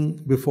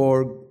standing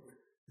before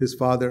his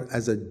father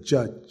as a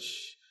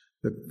judge.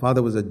 The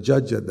father was a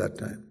judge at that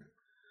time.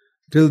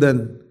 Till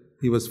then,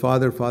 he was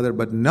father,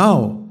 but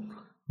now,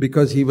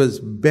 because he was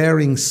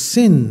bearing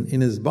sin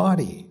in his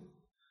body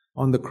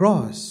on the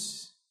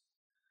cross,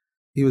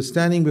 he was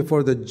standing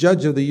before the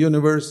judge of the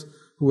universe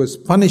who was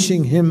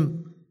punishing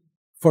him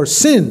for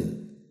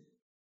sin.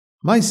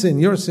 My sin,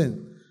 your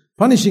sin.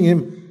 Punishing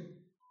him.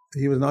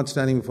 He was not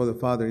standing before the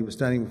Father, he was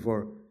standing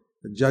before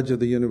the judge of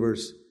the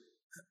universe.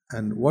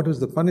 And what was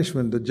the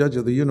punishment the judge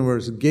of the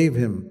universe gave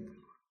him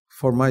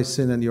for my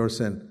sin and your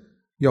sin?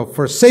 You're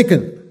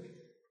forsaken.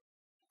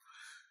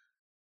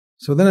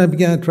 So then I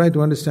began to try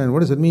to understand,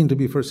 what does it mean to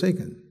be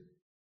forsaken?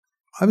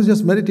 I was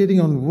just meditating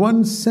on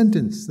one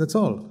sentence, that's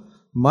all.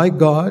 My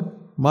God,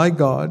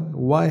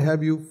 why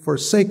have you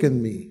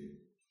forsaken me?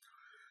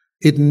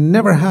 It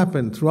never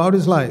happened throughout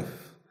his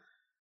life.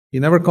 He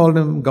never called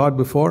him God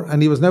before,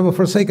 and he was never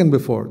forsaken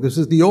before. This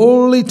is the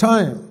only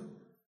time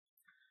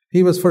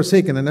he was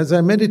forsaken. And as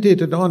I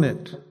meditated on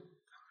it,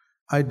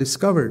 I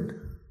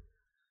discovered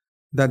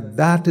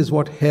that is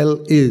what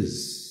hell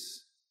is.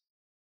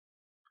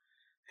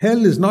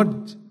 Hell is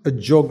not a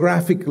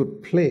geographical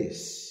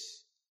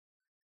place,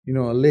 a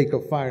lake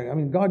of fire. I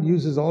mean, God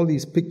uses all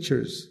these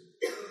pictures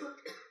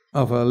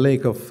of a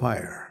lake of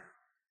fire.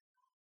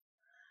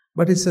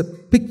 But it's a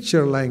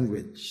picture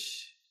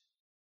language.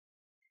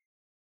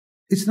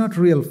 It's not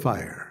real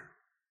fire.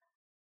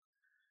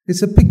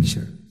 It's a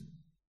picture.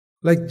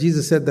 Like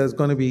Jesus said, there's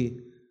going to be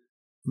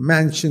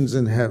mansions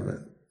in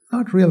heaven.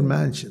 Not real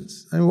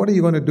mansions. I mean, what are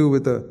you going to do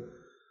with a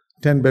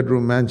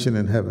 10-bedroom mansion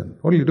in heaven?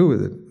 What do you do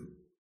with it?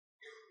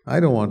 I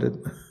don't want it.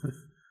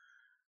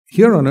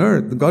 Here on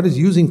earth, God is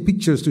using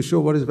pictures to show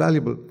what is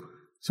valuable.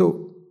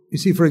 So, you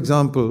see, for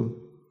example,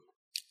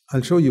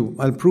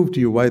 I'll prove to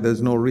you why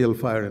there's no real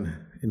fire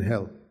in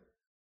hell.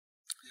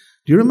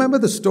 Do you remember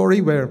the story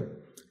where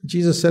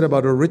Jesus said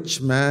about a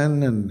rich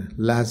man and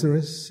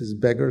Lazarus, his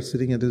beggar,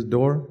 sitting at his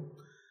door?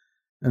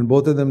 And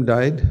both of them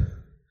died.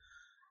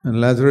 And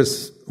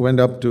Lazarus went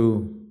up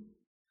to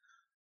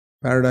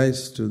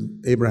paradise, to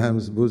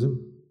Abraham's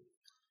bosom.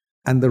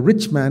 And the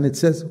rich man, it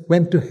says,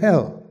 went to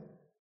hell.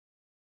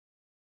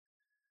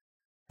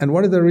 And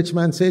what did the rich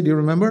man say? Do you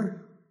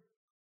remember?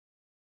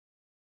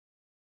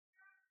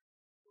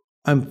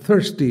 I'm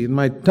thirsty in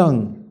my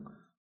tongue.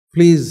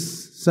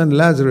 Please send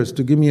Lazarus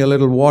to give me a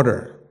little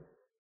water.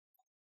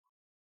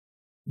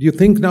 Do you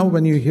think now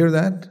when you hear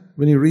that,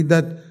 when you read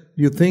that,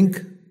 do you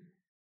think,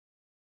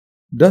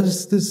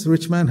 does this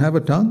rich man have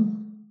a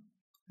tongue?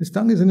 His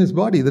tongue is in his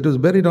body that was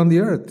buried on the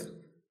earth.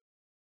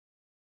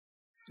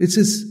 It's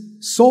his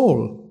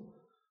soul.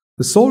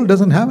 The soul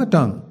doesn't have a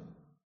tongue.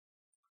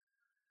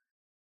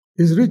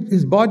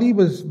 His body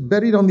was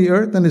buried on the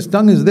earth and his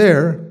tongue is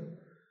there,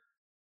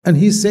 and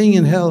he's saying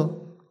in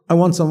hell, I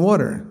want some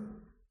water.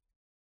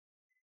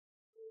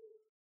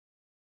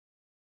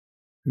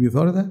 Have you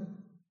thought of that?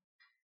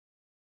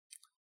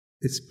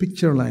 It's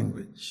picture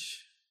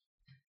language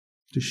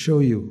to show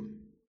you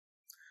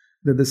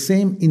that the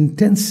same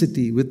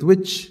intensity with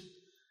which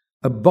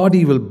a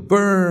body will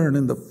burn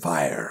in the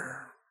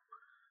fire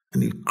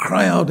and he'll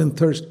cry out in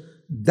thirst,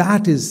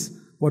 that is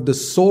what the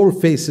soul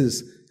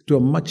faces to a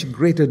much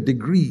greater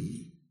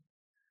degree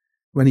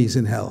when he's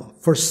in hell.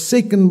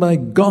 Forsaken by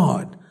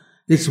God,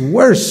 it's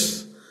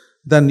worse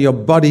than your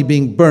body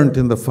being burnt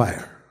in the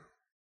fire.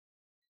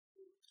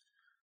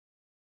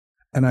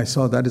 And I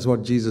saw that is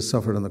what Jesus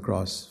suffered on the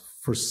cross.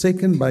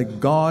 Forsaken by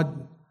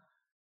God.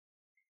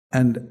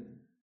 And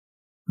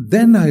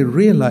then I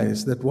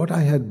realized that what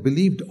I had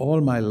believed all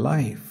my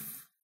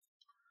life,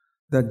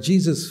 that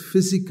Jesus'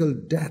 physical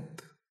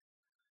death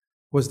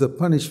was the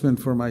punishment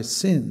for my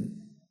sin,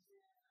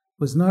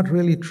 was not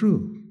really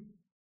true.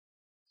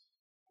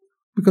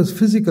 Because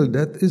physical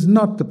death is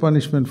not the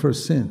punishment for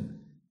sin.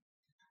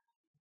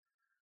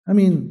 I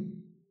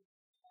mean,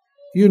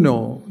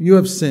 you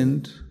have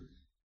sinned.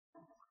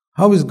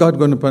 How is God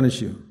going to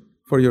punish you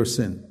for your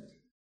sin?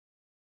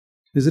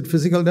 Is it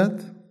physical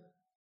death?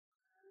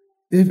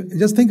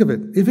 Just think of it.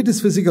 If it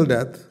is physical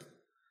death,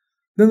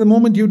 then the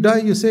moment you die,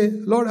 you say,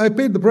 Lord, I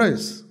paid the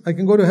price. I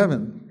can go to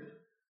heaven.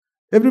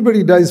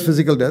 Everybody dies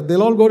physical death.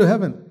 They'll all go to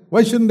heaven.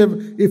 Why shouldn't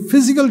if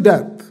physical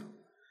death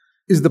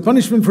is the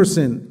punishment for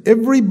sin,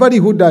 everybody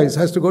who dies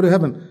has to go to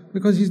heaven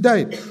because he's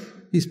died.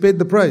 He's paid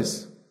the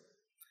price.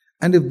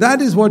 And if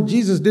that is what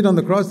Jesus did on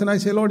the cross, then I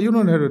say, Lord, you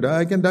don't have to die.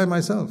 I can die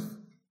myself.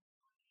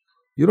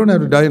 You don't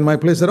have to die in my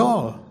place at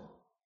all.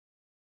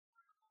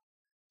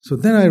 So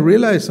then I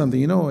realized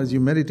something, as you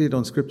meditate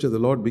on Scripture, the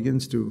Lord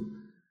begins to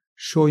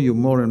show you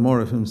more and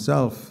more of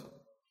Himself.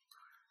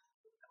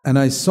 And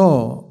I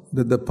saw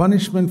that the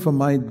punishment for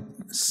my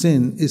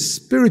sin is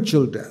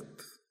spiritual death,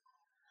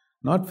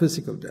 not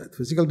physical death.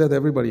 Physical death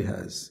everybody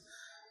has.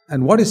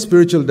 And what is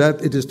spiritual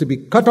death? It is to be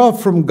cut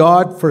off from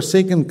God,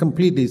 forsaken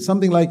completely.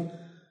 Something like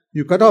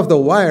you cut off the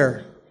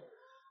wire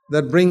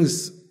that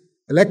brings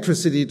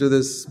electricity to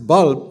this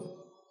bulb,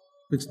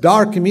 it's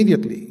dark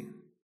immediately.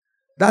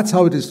 That's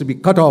how it is to be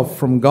cut off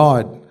from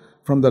God.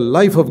 From the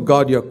life of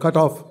God, you're cut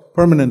off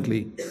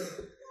permanently.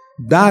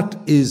 That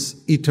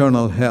is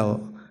eternal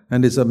hell.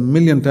 And it's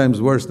 1,000,000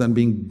 times worse than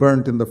being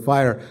burnt in the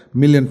fire,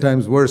 1,000,000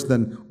 times worse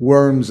than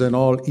worms and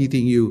all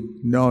eating you.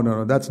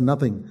 No, that's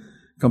nothing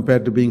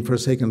compared to being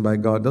forsaken by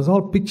God. That's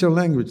all picture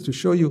language to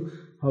show you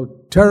how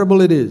terrible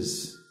it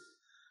is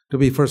to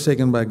be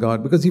forsaken by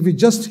God. Because if you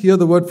just hear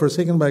the word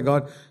forsaken by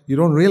God, you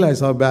don't realize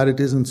how bad it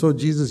is. And so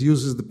Jesus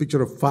uses the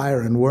picture of fire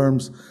and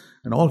worms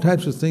and all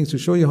types of things to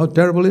show you how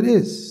terrible it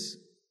is.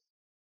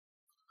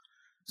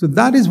 So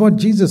that is what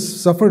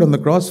Jesus suffered on the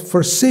cross,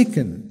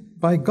 forsaken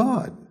by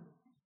God.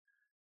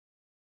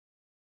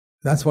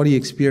 That's what He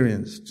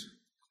experienced.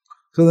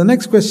 So the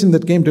next question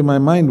that came to my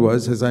mind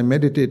was, as I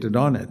meditated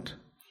on it,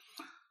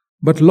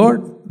 but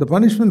Lord, the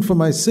punishment for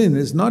my sin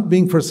is not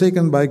being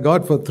forsaken by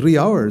God for 3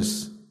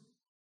 hours.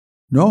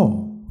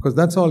 No, because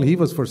that's all He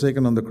was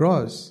forsaken on the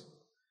cross.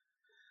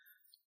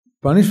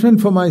 Punishment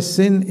for my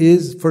sin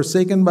is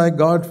forsaken by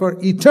God for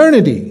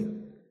eternity.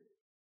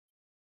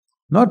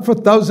 Not for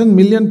 1,000,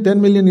 million,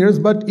 10 million years,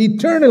 but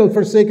eternal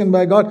forsaken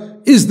by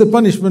God is the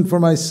punishment for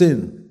my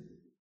sin.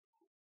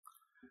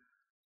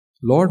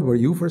 Lord, were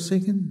you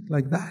forsaken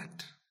like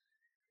that?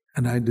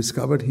 And I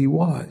discovered He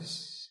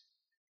was.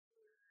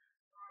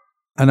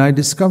 And I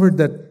discovered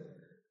that,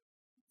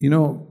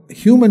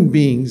 human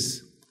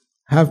beings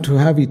have to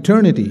have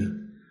eternity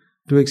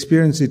to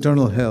experience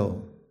eternal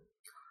hell.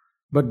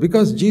 But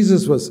because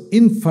Jesus was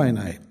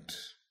infinite,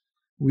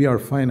 we are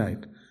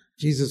finite.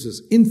 Jesus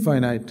was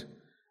infinite.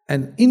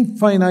 An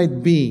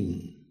infinite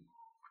being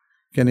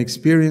can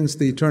experience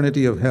the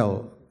eternity of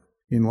hell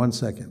in 1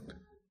 second.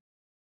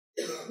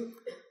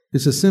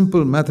 It's a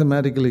simple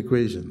mathematical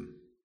equation.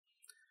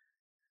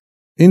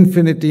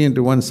 Infinity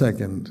into 1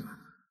 second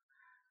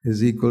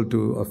is equal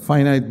to a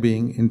finite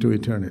being into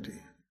eternity.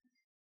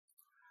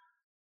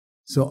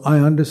 So I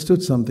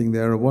understood something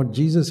there. What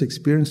Jesus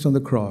experienced on the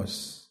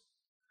cross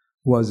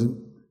was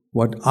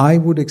what I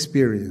would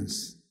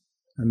experience,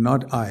 and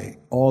not I,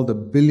 all the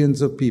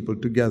billions of people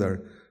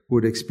together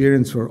would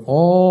experience for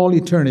all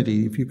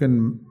eternity. If you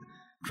can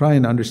try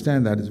and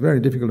understand that, it's very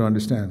difficult to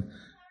understand.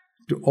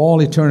 To all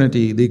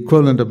eternity, the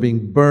equivalent of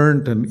being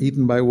burnt and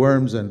eaten by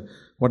worms and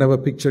whatever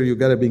picture you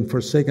get of being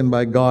forsaken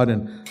by God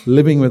and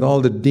living with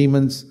all the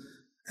demons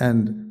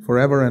and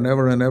forever and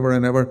ever and ever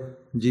and ever,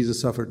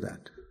 Jesus suffered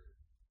that.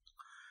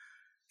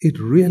 It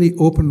really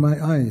opened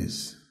my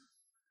eyes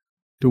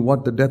to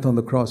what the death on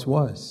the cross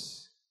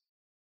was.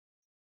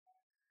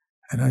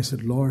 And I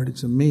said, Lord,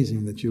 it's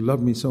amazing that you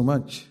love me so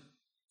much.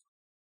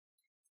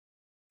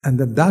 And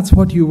that's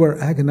what you were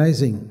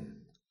agonizing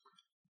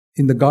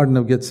in the Garden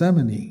of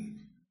Gethsemane.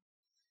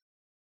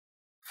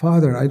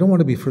 Father, I don't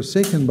want to be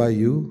forsaken by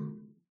you.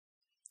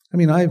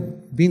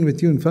 I've been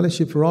with you in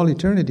fellowship for all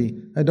eternity.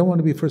 I don't want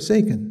to be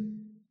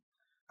forsaken.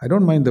 I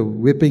don't mind the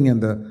whipping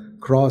and the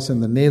cross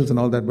and the nails and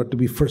all that, but to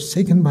be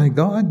forsaken by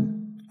God,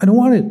 I don't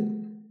want it.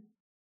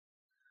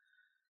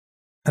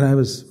 And I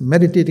was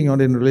meditating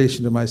on it in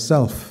relation to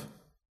myself.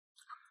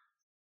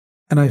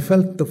 And I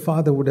felt the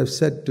Father would have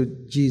said to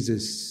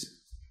Jesus,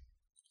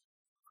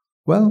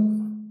 well,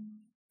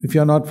 if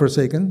you're not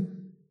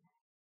forsaken,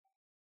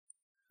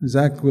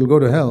 Zach will go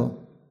to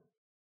hell.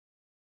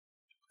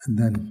 And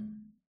then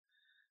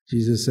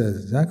Jesus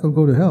says, Zach will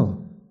go to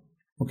hell.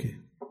 Okay,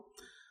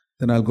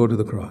 then I'll go to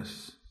the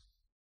cross.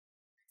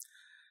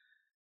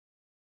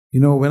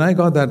 When I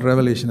got that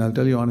revelation, I'll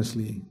tell you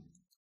honestly,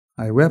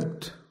 I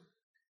wept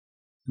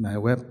and I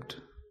wept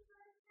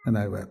and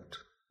I wept.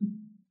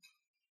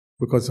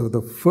 Because for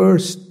the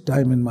first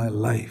time in my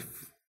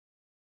life,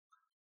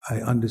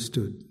 I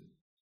understood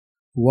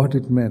what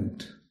it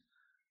meant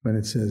when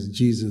it says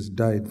Jesus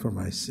died for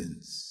my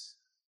sins.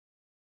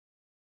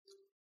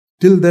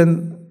 Till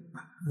then,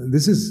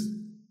 this is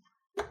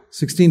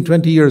 16,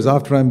 20 years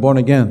after I'm born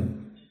again.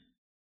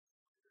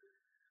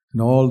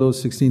 And all those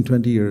 16,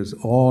 20 years,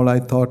 all I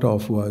thought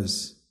of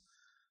was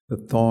the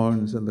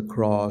thorns and the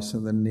cross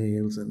and the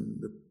nails and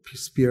the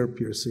spear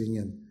piercing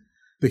and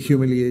the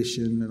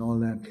humiliation and all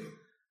that.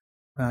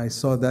 I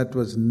saw that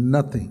was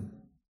nothing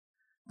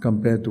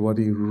compared to what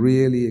He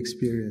really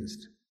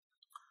experienced.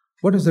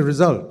 What is the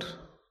result?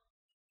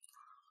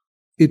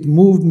 It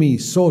moved me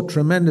so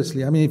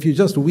tremendously. If you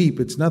just weep,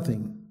 it's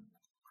nothing.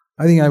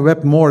 I think I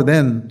wept more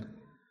then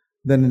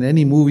than in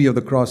any movie of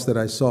the cross that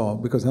I saw,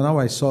 because now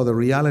I saw the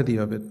reality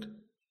of it.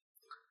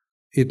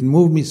 It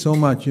moved me so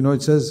much.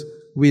 It says,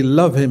 we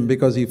love Him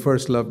because He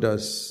first loved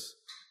us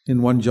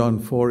in 1 John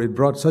 4. It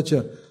brought such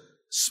a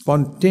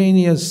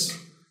spontaneous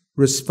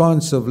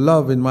response of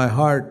love in my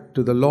heart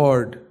to the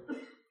Lord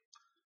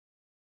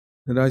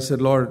that I said,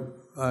 Lord,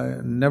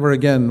 never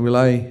again will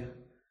I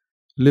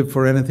live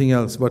for anything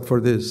else but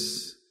for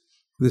this.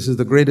 This is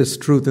the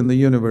greatest truth in the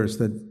universe,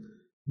 that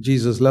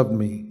Jesus loved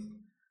me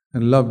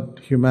and loved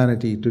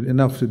humanity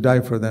enough to die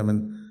for them.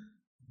 And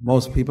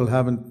most people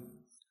haven't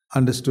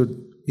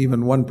understood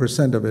even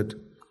 1% of it.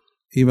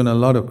 Even a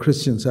lot of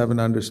Christians haven't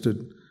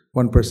understood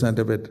 1%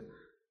 of it.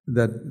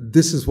 That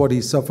this is what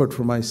He suffered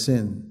for my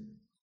sin.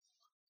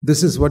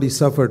 This is what He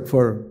suffered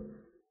for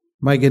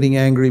my getting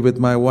angry with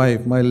my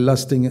wife, my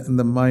lusting in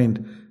the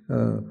mind,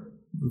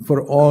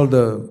 for all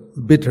the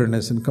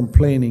bitterness and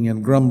complaining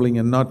and grumbling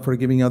and not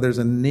forgiving others,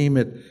 and name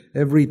it,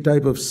 every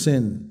type of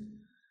sin.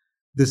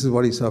 This is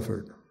what He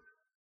suffered.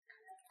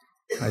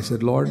 I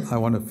said, Lord, I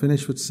want to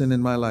finish with sin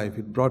in my life.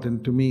 It brought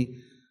into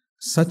me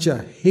such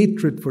a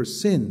hatred for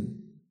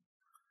sin,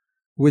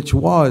 which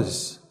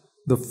was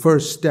the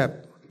first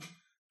step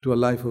to a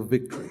life of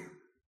victory.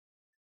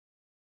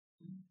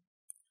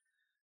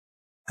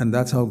 And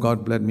that's how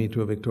God led me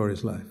to a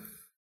victorious life.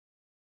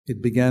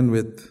 It began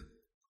with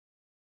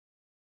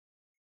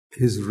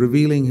His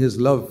revealing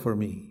His love for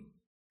me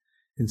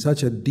in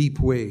such a deep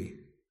way.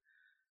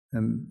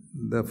 And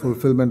the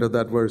fulfillment of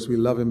that verse, we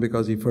love Him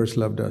because He first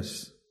loved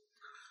us.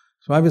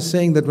 So I was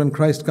saying that when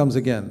Christ comes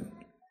again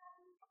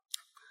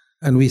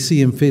and we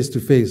see Him face to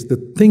face,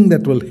 the thing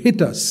that will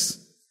hit us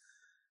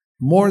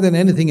more than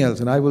anything else,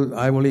 and I will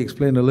only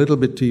explain a little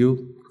bit to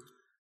you,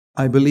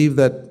 I believe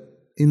that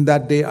in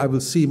that day I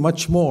will see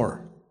much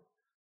more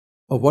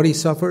of what He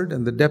suffered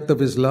and the depth of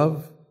His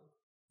love,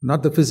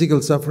 not the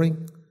physical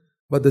suffering,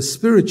 but the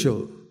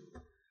spiritual.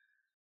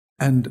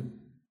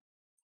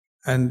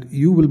 And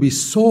you will be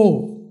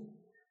so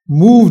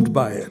moved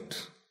by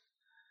it.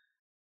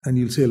 And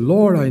you'll say,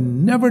 Lord, I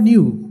never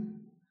knew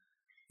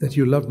that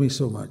You loved me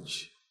so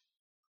much.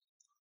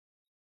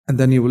 And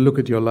then you will look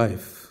at your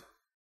life.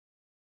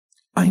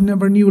 I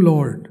never knew,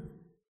 Lord,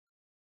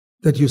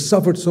 that You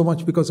suffered so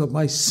much because of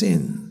my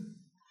sin.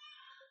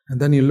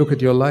 And then you look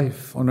at your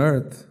life on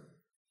earth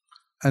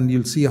and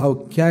you'll see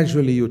how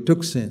casually you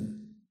took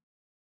sin.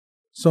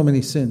 So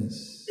many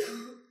sins.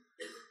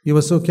 You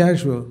were so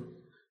casual.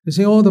 You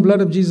say, oh, the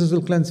blood of Jesus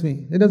will cleanse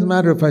me. It doesn't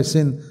matter if I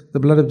sin, the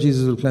blood of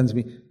Jesus will cleanse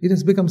me. It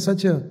has become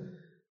such a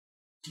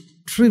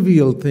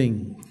trivial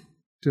thing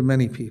to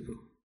many people.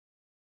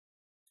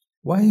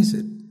 Why is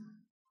it?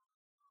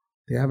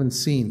 They haven't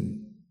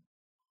seen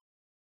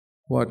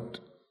what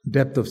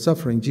depth of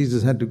suffering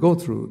Jesus had to go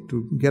through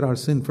to get our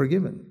sin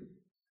forgiven.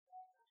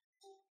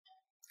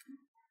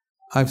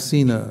 I've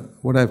seen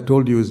what I've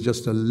told you is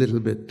just a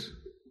little bit.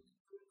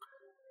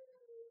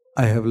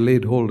 I have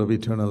laid hold of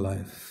eternal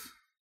life.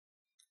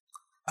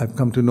 I've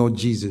come to know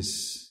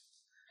Jesus.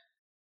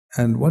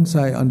 And once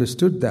I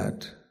understood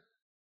that,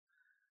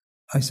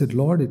 I said,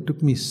 Lord, it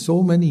took me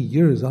so many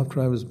years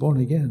after I was born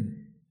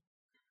again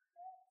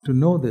to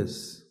know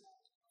this.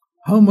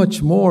 How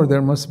much more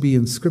there must be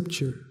in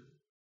Scripture,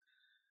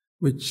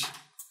 which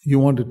You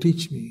want to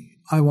teach me.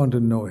 I want to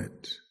know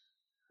it.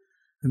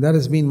 And that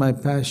has been my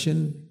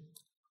passion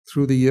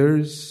through the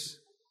years.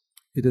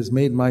 It has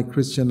made my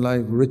Christian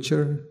life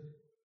richer.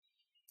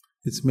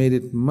 It's made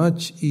it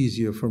much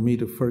easier for me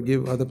to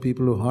forgive other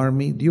people who harm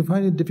me. Do you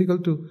find it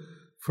difficult to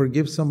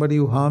forgive somebody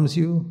who harms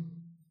you?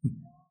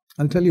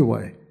 I'll tell you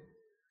why.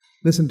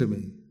 Listen to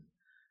me.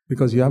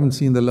 Because you haven't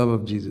seen the love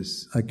of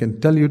Jesus. I can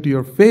tell you to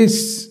your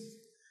face,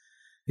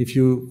 if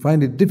you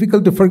find it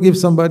difficult to forgive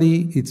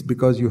somebody, it's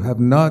because you have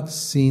not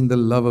seen the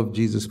love of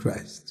Jesus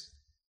Christ.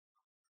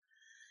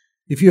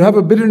 If you have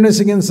a bitterness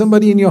against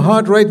somebody in your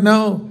heart right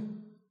now,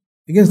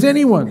 against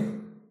anyone,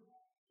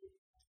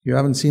 you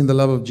haven't seen the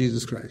love of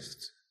Jesus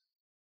Christ.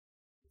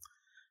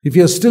 If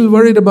you're still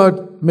worried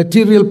about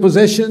material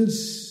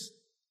possessions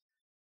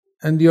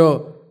and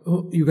you're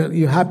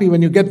happy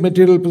when you get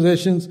material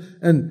possessions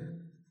and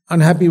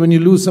unhappy when you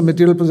lose some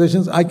material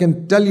possessions, I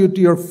can tell you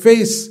to your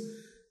face,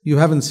 you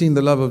haven't seen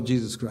the love of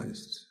Jesus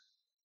Christ.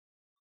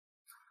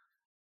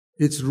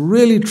 It's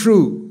really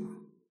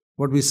true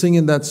what we sing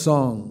in that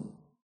song.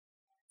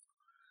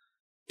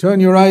 Turn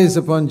your eyes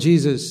upon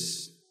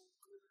Jesus.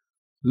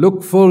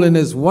 Look full in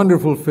His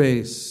wonderful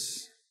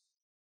face,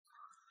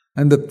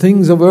 and the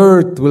things of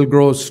earth will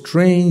grow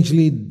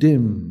strangely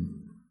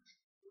dim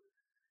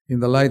in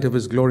the light of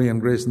His glory and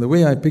grace. And the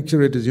way I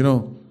picture it is,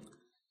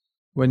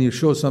 when you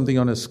show something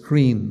on a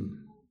screen,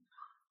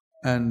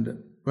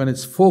 and when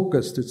it's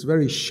focused, it's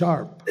very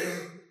sharp,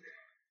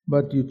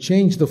 but you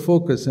change the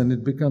focus and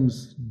it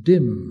becomes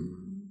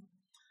dim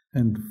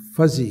and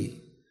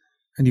fuzzy,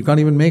 and you can't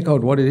even make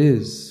out what it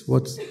is.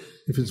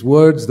 If it's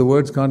words, the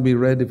words can't be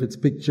read. If it's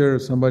picture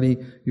of somebody,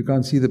 you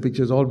can't see the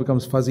pictures, all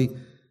becomes fuzzy.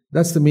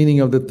 That's the meaning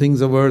of the things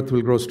of earth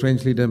will grow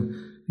strangely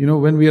dim.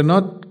 When we are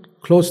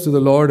not close to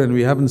the Lord and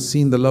we haven't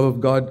seen the love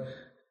of God,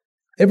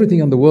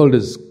 Everything on the world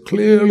is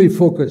clearly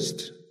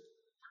focused.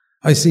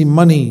 I see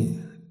money,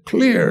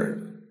 clear.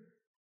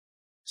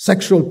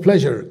 Sexual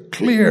pleasure,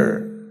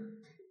 clear.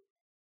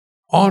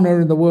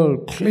 Honor in the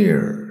world,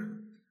 clear.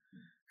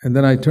 And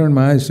then I turn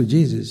my eyes to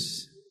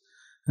Jesus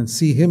and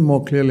see Him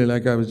more clearly,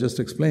 like I was just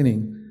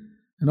explaining.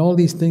 And all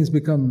these things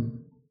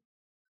become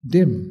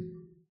dim.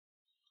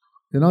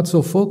 They're not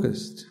so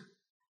focused.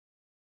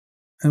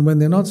 And when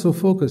they're not so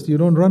focused, you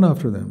don't run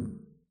after them.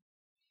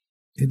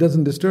 It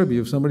doesn't disturb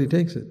you if somebody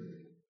takes it.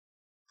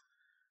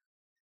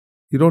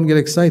 You don't get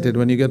excited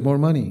when you get more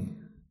money.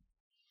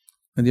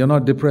 And you're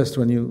not depressed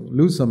when you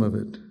lose some of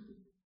it.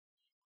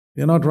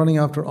 You're not running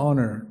after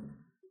honor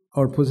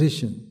or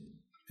position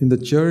in the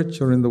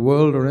church or in the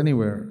world or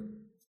anywhere.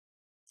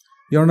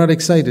 You're not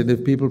excited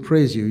if people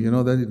praise you. You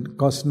know that it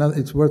costs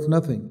it's worth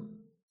nothing.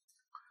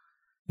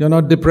 You're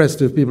not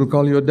depressed if people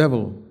call you a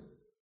devil.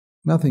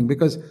 Nothing,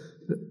 because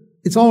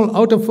it's all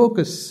out of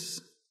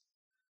focus.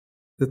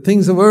 The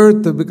things of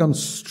earth have become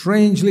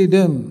strangely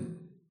dim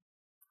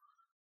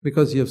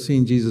because you have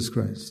seen Jesus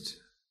Christ.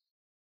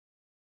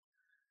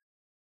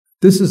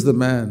 This is the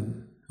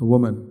man, a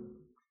woman,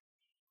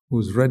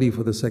 who's ready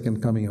for the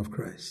second coming of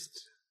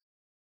Christ.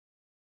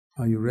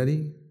 Are you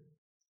ready?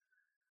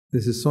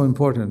 This is so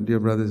important, dear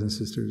brothers and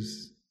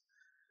sisters.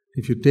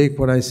 If you take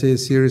what I say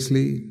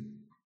seriously,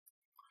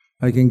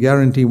 I can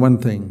guarantee one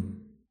thing.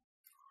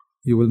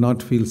 You'll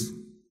not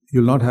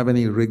have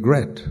any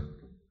regret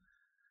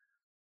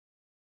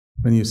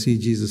when you see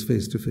Jesus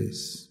face to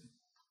face.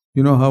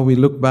 You know how we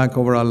look back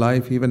over our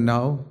life, even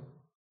now,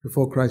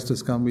 before Christ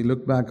has come, we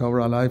look back over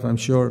our life, I'm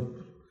sure.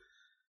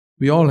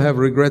 We all have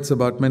regrets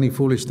about many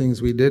foolish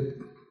things we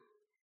did.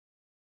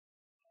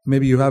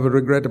 Maybe you have a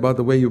regret about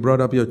the way you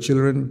brought up your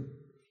children,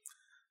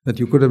 that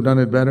you could have done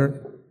it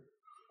better,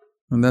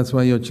 and that's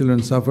why your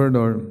children suffered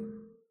or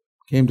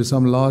came to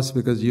some loss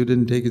because you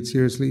didn't take it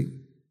seriously.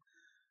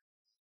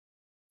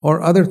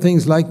 Or other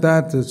things like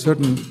that,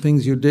 certain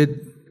things you did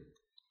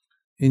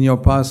in your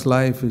past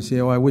life. You say,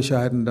 oh, I wish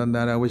I hadn't done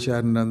that, I wish I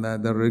hadn't done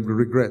that. There are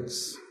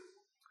regrets.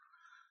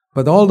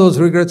 But all those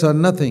regrets are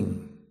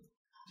nothing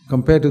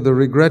compared to the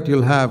regret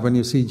you'll have when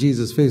you see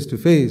Jesus face to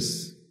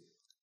face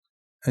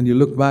and you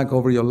look back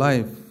over your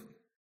life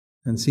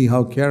and see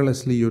how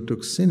carelessly you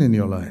took sin in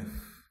your life.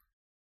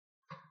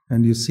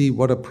 And you see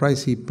what a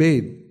price He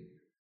paid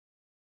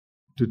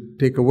to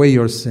take away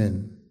your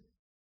sin.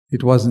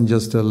 It wasn't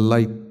just a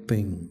light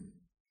thing.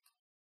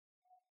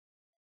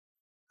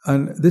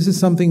 And this is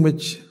something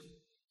which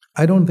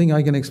I don't think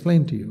I can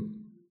explain to you.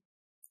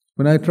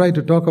 When I try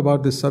to talk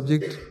about this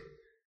subject,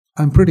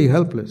 I'm pretty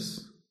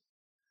helpless.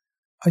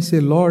 I say,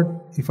 Lord,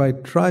 if I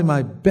try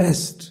my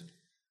best,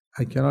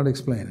 I cannot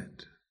explain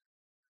it.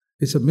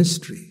 It's a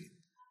mystery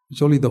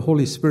which only the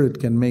Holy Spirit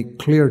can make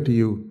clear to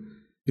you.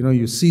 You know,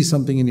 you see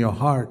something in your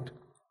heart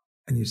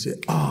and you say,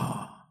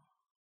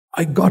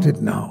 I got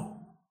it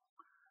now.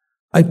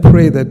 I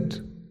pray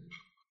that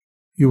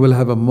you will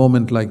have a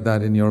moment like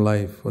that in your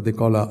life, what they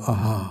call a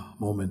aha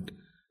moment.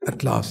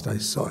 At last I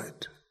saw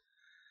it.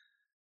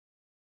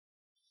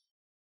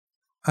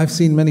 I've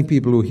seen many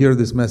people who hear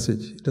this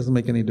message. It doesn't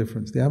make any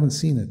difference. They haven't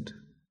seen it.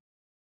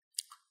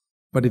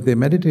 But if they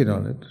meditate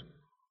on it,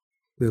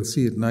 they'll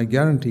see it. And I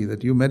guarantee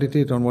that you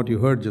meditate on what you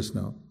heard just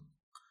now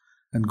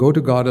and go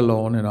to God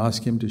alone and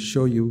ask Him to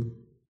show you,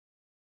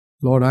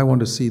 Lord, I want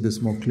to see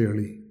this more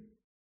clearly.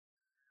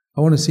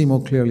 I want to see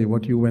more clearly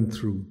what you went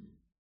through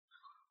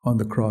on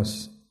the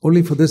cross.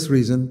 Only for this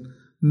reason,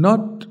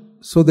 not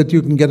so that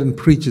you can get and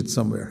preach it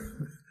somewhere.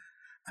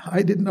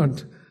 I did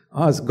not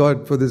ask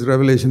God for this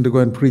revelation to go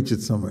and preach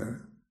it somewhere.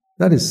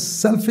 That is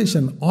selfish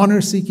and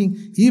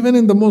honor-seeking. Even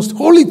in the most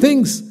holy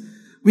things,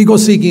 we go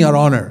seeking our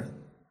honor.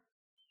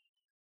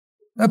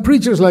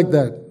 Preachers like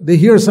that, they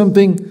hear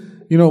something,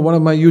 one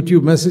of my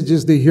YouTube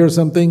messages, they hear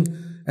something,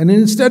 and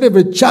instead of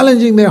it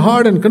challenging their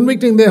heart and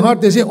convicting their heart,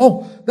 they say,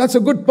 oh, that's a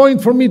good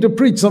point for me to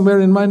preach somewhere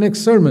in my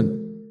next sermon.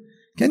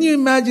 Can you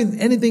imagine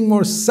anything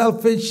more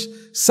selfish,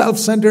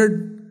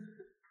 self-centered,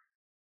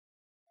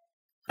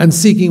 and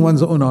seeking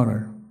one's own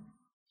honor?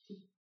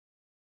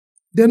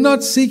 They're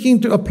not seeking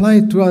to apply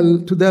it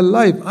to their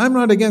life. I'm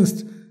not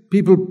against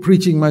people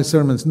preaching my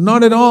sermons.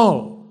 Not at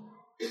all.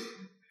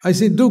 I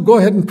say, do go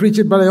ahead and preach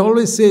it, but I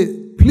always say,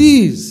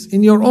 please,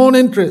 in your own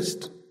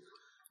interest,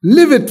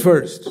 live it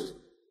first.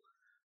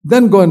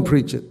 Then go and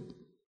preach it.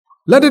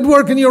 Let it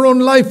work in your own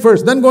life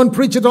first. Then go and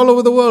preach it all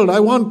over the world. I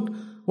want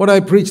what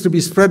I preach to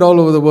be spread all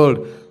over the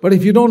world. But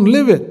if you don't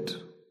live it,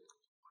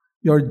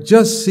 you're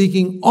just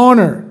seeking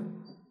honor.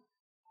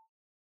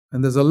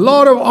 And there's a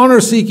lot of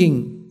honor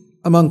seeking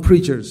among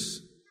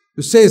preachers,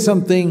 to say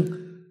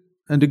something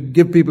and to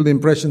give people the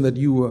impression that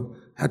you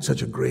had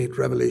such a great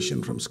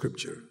revelation from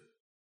Scripture.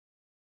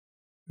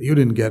 You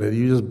didn't get it.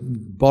 You just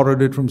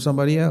borrowed it from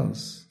somebody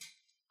else.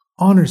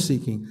 Honor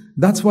seeking.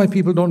 That's why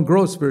people don't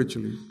grow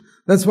spiritually.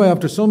 That's why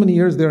after so many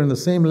years they're in the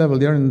same level.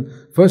 They're in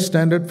first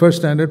standard,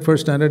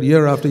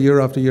 year after year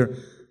after year,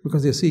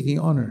 because they're seeking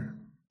honor.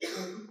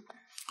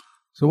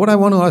 So what I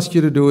want to ask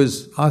you to do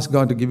is ask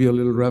God to give you a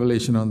little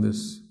revelation on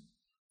this.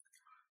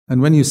 And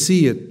when you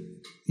see it,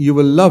 you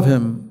will love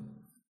Him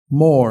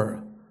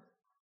more.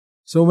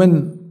 So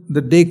when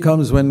the day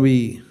comes when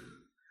we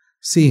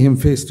see Him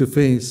face to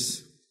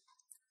face,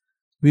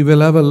 we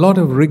will have a lot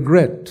of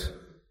regret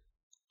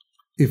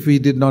if we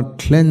did not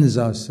cleanse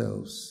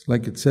ourselves.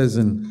 Like it says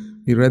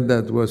we read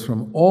that verse,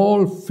 from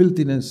all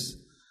filthiness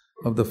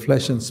of the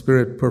flesh and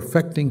spirit,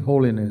 perfecting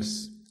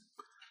holiness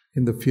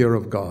in the fear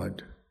of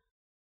God.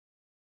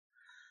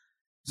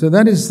 So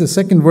that is the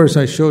second verse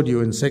I showed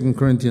you in 2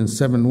 Corinthians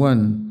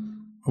 7:1,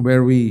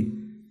 where we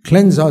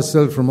cleanse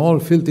ourselves from all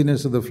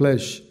filthiness of the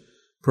flesh,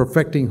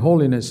 perfecting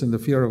holiness in the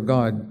fear of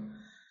God.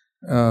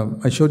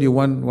 I showed you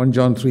 1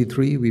 John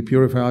 3:3, we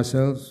purify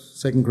ourselves.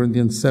 2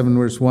 Corinthians 7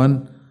 verse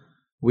 1,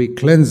 we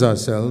cleanse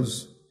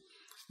ourselves.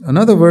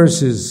 Another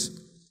verse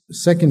is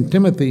 2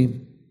 Timothy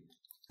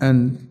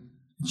and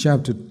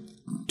chapter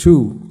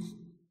 2.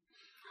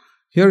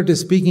 Here it is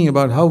speaking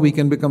about how we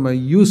can become a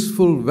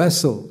useful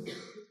vessel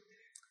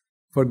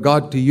for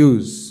God to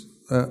use,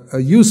 a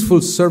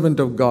useful servant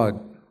of God.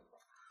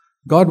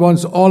 God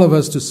wants all of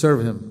us to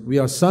serve Him. We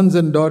are sons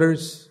and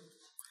daughters.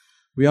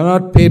 We are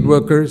not paid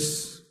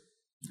workers.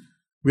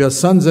 We are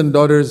sons and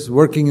daughters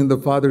working in the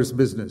Father's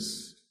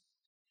business.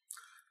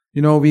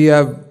 You know,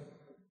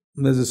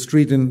 there's a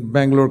street in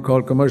Bangalore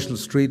called Commercial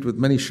Street with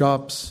many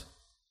shops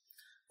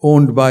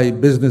owned by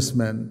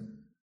businessmen.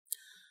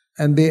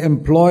 And they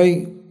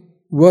employ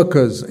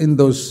workers in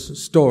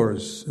those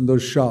stores, in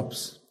those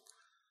shops,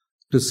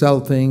 to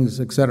sell things,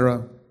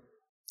 etc.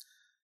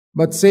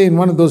 But say in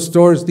one of those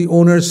stores, the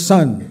owner's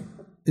son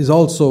is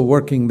also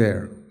working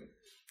there,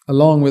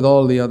 along with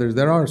all the others.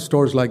 There are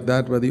stores like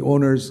that where the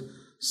owner's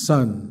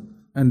son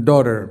and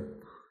daughter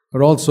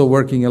are also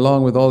working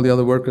along with all the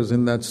other workers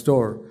in that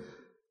store.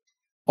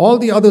 All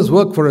the others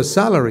work for a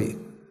salary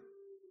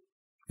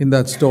in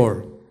that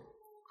store,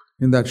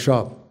 in that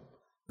shop.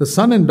 The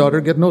son and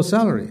daughter get no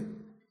salary.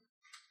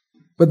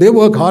 But they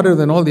work harder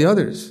than all the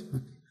others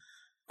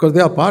because they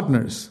are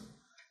partners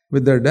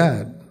with their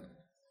dad.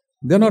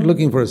 They're not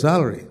looking for a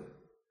salary.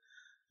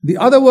 The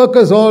other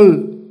workers all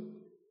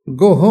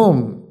go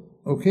home.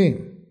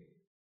 Okay,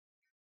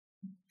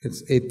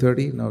 it's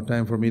 8:30, now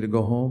time for me to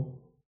go home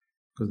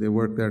because they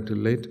work there till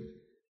late.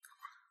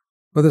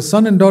 But the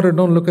son and daughter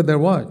don't look at their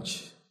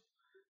watch.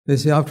 They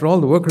say, after all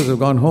the workers have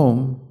gone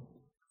home,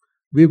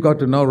 we've got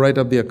to now write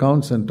up the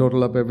accounts and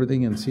total up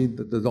everything and see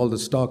that all the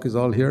stock is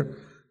all here.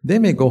 They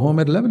may go home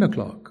at 11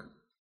 o'clock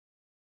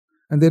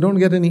and they don't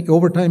get any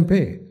overtime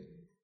pay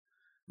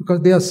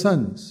because they are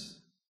sons.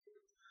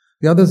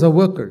 The others are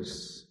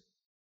workers.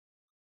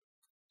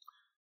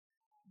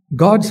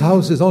 God's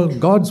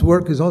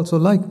work is also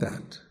like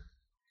that.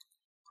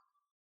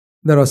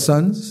 There are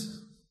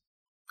sons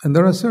and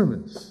there are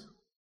servants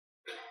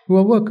who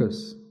are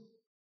workers.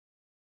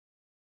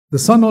 The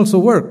son also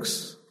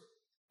works,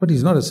 but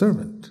he's not a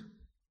servant.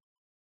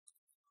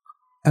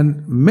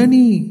 And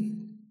many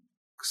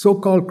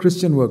so-called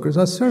Christian workers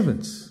are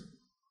servants.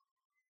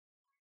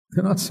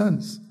 They're not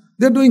sons.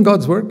 They're doing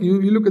God's work.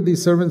 You look at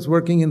these servants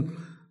working in,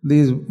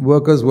 these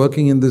workers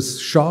working in this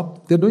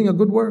shop, they're doing a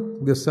good work.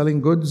 They're selling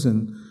goods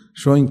and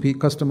showing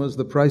customers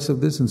the price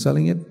of this and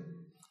selling it.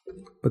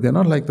 But they're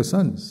not like the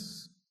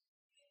sons.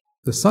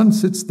 The son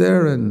sits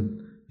there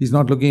and he's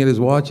not looking at his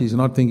watch. He's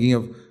not thinking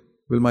of,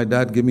 will my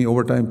dad give me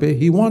overtime pay?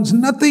 He wants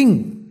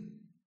nothing.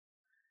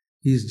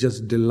 He's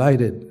just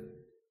delighted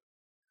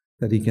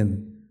that he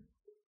can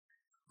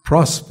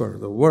prosper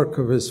the work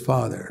of his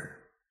father.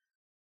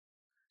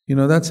 You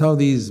know, that's how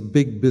these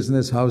big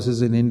business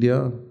houses in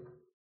India,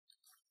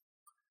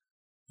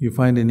 you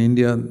find in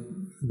India,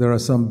 there are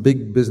some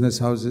big business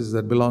houses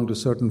that belong to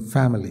certain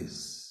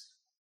families.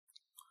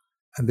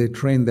 And they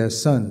train their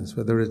sons,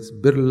 whether it's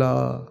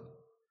Birla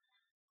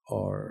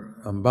or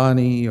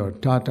Ambani or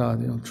Tata,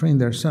 they'll train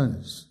their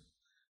sons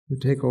to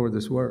take over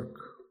this work.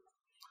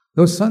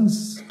 Those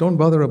sons don't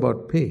bother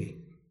about pay.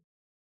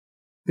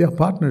 They are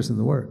partners in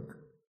the work.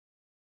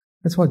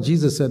 That's what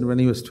Jesus said when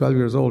he was 12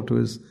 years old to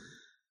his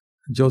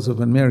Joseph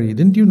and Mary.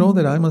 Didn't you know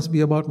that I must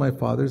be about my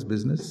Father's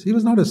business? He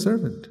was not a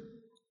servant.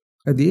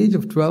 At the age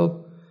of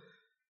 12,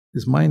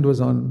 his mind was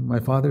on my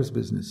Father's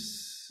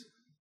business.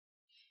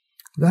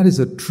 That is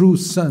a true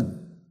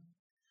son.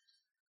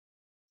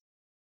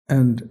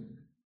 And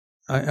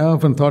I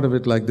often thought of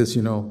it like this,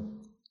 you know.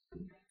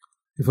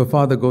 If a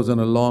father goes on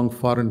a long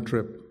foreign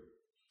trip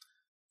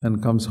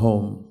and comes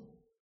home,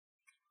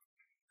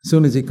 as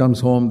soon as he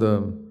comes home,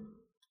 the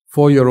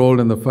 4-year-old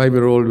and the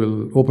 5-year-old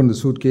will open the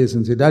suitcase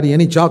and say, Daddy,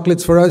 any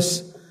chocolates for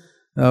us?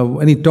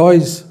 Any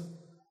toys?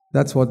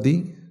 That's what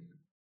the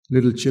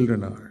little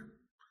children are.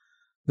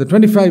 The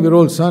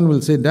 25-year-old son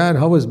will say, Dad,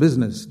 how was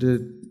business?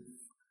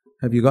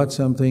 Have you got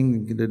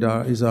something?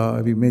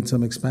 Have you made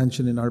some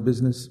expansion in our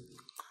business?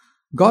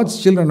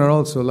 God's children are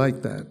also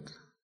like that.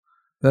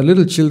 The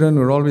little children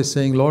who are always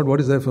saying, Lord, what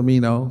is there for me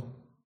now?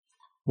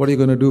 What are you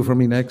going to do for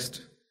me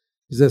next?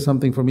 Is there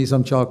something for me,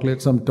 some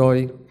chocolate, some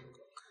toy?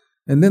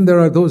 And then there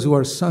are those who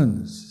are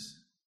sons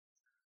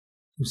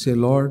who say,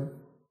 Lord,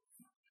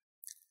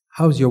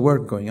 how's your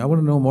work going? I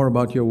want to know more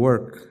about your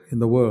work in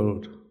the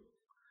world.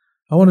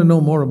 I want to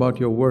know more about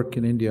your work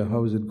in India.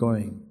 How is it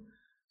going?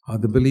 Are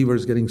the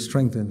believers getting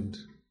strengthened?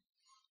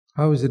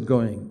 How is it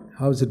going?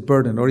 How is it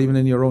burdened? Or even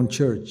in your own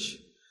church,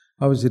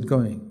 how is it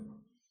going?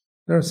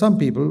 There are some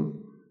people,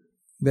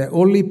 their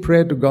only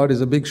prayer to God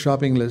is a big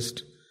shopping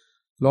list.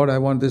 Lord, I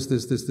want this,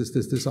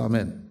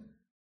 amen.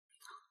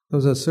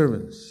 Those are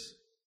servants.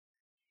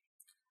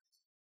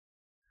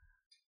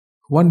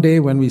 One day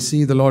when we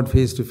see the Lord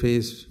face to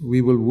face,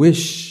 we will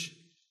wish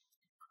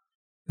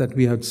that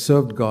we had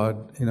served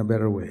God in a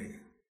better way.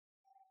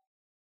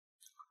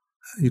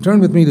 You turn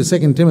with me to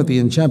 2 Timothy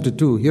in chapter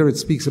 2. Here it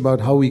speaks about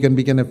how we can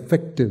be an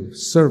effective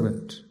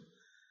servant,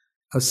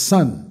 a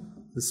son,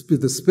 the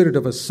spirit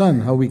of a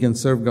son, how we can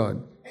serve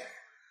God.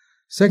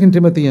 2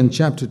 Timothy in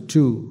chapter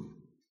 2.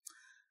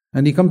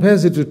 And he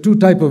compares it to two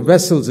types of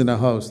vessels in a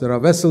house. There are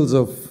vessels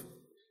of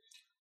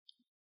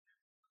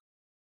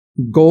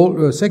gold.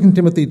 2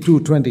 Timothy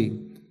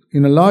 2:20.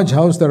 In a large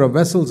house there are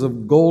vessels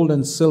of gold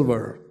and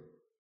silver.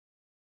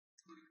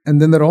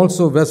 And then there are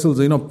also vessels,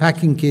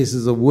 packing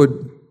cases of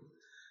wood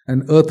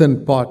and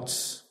earthen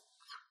pots.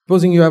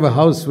 Supposing you have a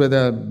house where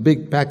there are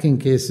big packing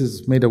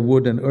cases made of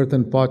wood and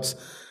earthen pots,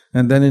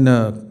 and then in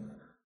a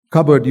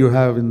cupboard you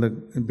have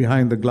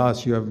behind the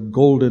glass you have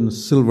gold and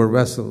silver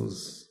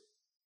vessels.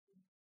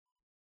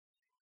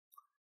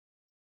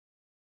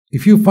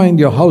 If you find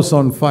your house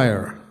on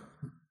fire,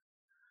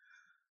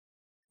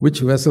 which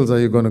vessels are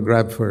you going to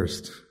grab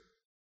first?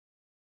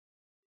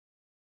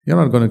 You're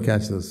not going to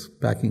catch those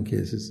packing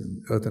cases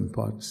and earthen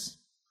pots.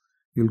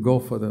 You'll go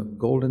for the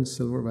gold and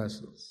silver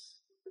vessels.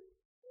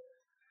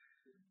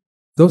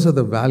 Those are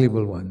the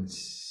valuable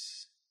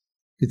ones.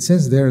 It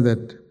says there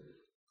that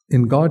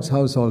in God's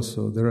house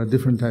also there are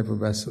different types of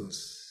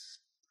vessels.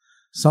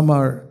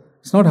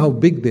 It's not how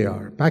big they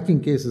are.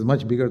 Packing case is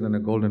much bigger than a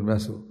golden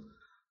vessel.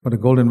 But a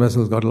golden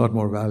vessel has got a lot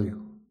more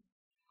value.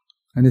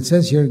 And it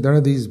says here, there are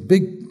these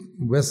big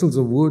vessels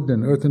of wood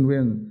and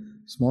earthenware and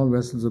small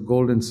vessels of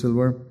gold and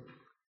silver.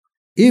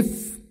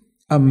 If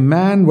a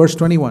man, verse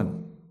 21,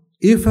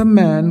 if a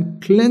man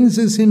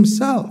cleanses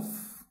himself,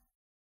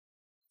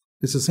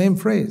 it's the same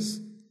phrase.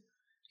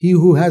 He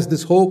who has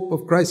this hope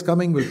of Christ's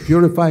coming will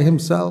purify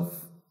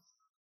himself.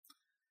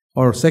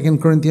 Or 2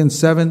 Corinthians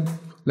 7,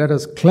 let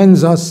us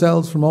cleanse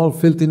ourselves from all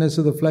filthiness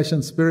of the flesh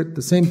and spirit.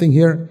 The same thing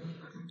here.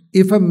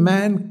 If a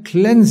man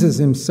cleanses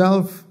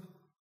himself,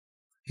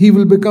 he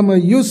will become a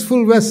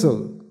useful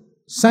vessel,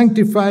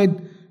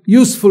 sanctified,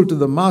 useful to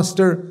the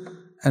master,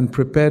 and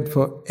prepared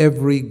for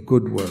every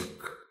good work.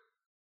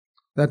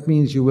 That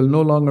means you will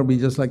no longer be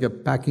just like a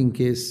packing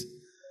case.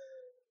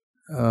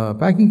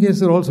 Packing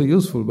cases are also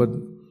useful, but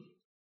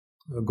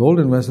a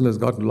golden vessel has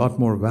got a lot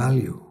more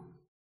value.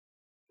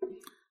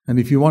 And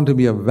if you want to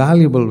be a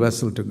valuable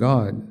vessel to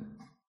God,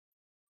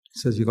 he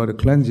says you got to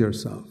cleanse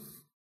yourself.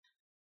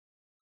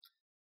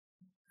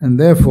 And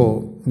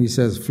therefore, he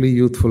says, flee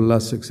youthful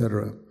lusts,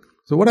 etc.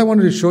 So what I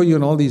wanted to show you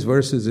in all these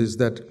verses is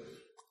that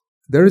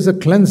there is a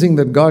cleansing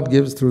that God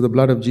gives through the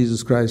blood of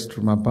Jesus Christ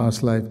from our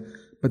past life,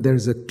 but there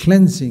is a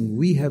cleansing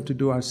we have to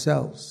do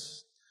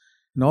ourselves.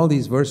 In all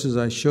these verses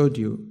I showed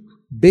you,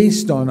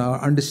 based on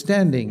our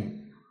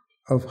understanding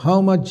of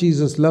how much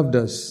Jesus loved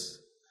us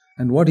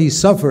and what he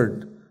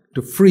suffered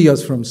to free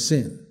us from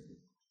sin.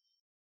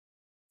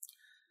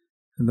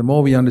 And the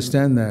more we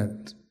understand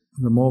that,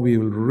 the more we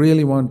will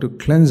really want to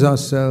cleanse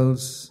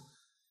ourselves,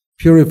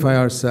 purify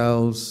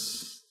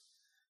ourselves,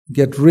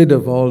 get rid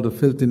of all the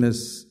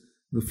filthiness,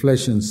 the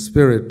flesh and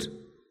spirit,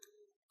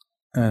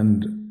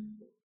 and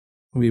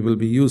we will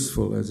be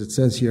useful, as it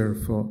says here,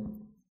 for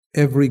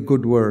every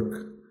good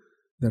work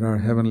that our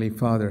Heavenly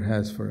Father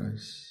has for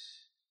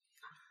us.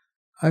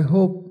 I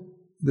hope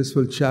this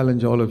will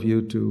challenge all of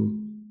you to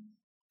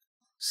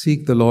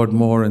seek the Lord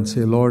more and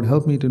say, Lord,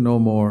 help me to know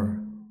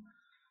more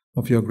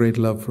of your great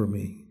love for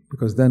me.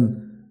 Because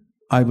then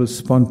I will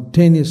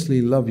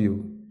spontaneously love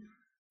you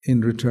in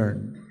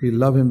return. We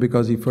love him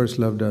because he first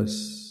loved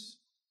us.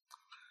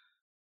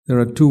 There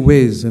are two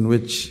ways in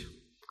which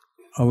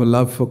our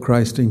love for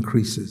Christ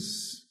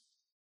increases.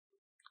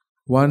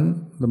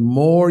 One, the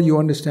more you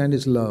understand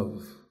his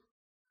love,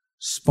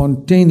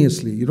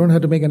 spontaneously, you don't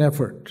have to make an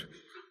effort.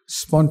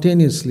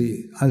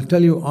 Spontaneously, I'll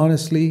tell you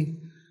honestly,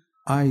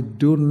 I'm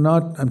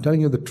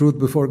telling you the truth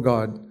before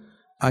God,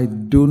 I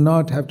do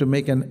not have to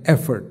make an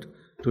effort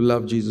to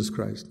love Jesus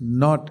Christ.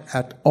 Not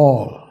at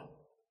all.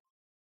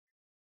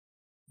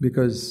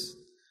 Because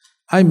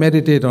I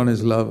meditate on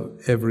his love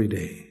every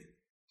day.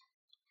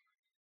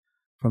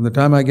 From the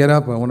time I get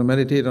up, I want to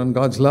meditate on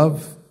God's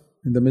love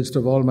in the midst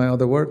of all my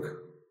other work.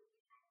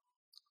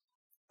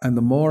 And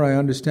the more I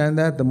understand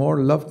that, the more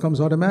love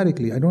comes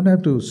automatically. I don't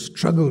have to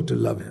struggle to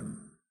love him.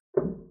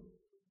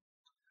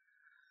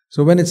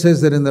 So when it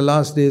says that in the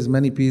last days,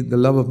 the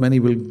love of many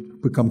will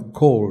become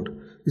cold,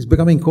 it's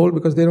becoming cold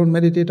because they don't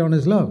meditate on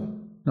his love.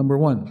 Number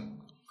one.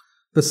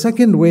 The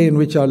second way in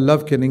which our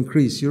love can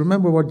increase, you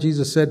remember what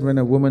Jesus said when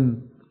a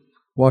woman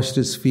washed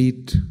his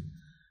feet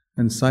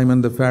and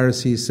Simon the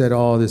Pharisee said,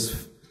 how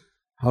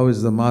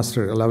is the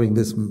master allowing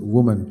this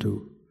woman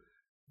to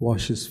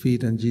wash his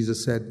feet? And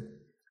Jesus said,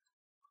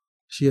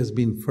 She has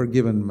been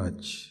forgiven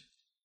much,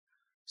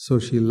 so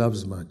she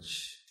loves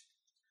much.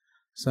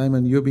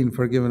 Simon, you've been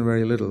forgiven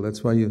very little.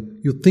 That's why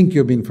you think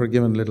you've been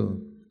forgiven little.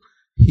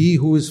 He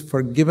who is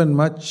forgiven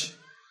much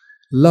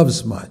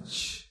loves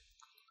much.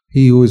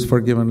 He who is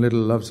forgiven little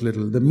loves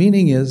little. The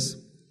meaning is,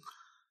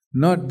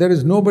 there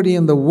is nobody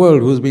in the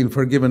world who's been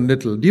forgiven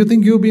little. Do you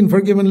think you've been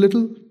forgiven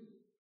little?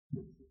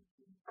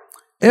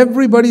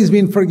 Everybody's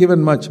been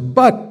forgiven much,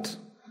 but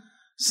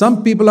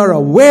some people are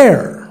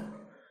aware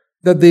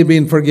that they've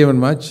been forgiven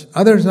much.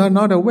 Others are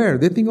not aware.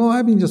 They think,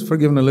 I've been just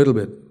forgiven a little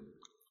bit.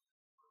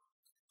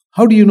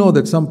 How do you know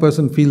that some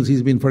person feels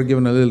he's been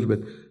forgiven a little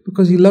bit?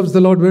 Because he loves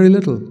the Lord very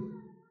little.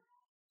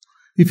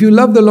 If you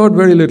love the Lord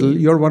very little,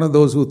 you're one of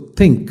those who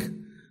think,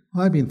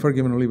 I've been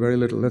forgiven only very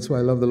little. That's why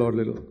I love the Lord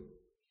little.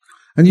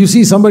 And you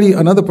see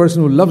another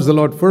person who loves the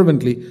Lord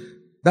fervently,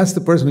 that's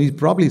the person who's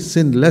probably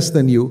sinned less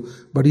than you,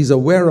 but he's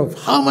aware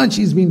of how much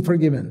he's been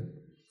forgiven.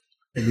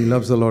 And he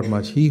loves the Lord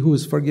much. He who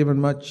is forgiven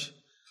much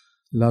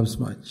loves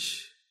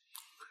much.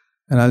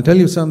 And I'll tell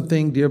you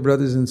something, dear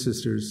brothers and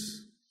sisters.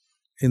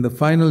 In the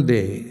final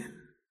day,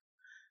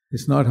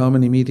 it's not how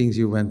many meetings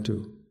you went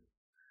to,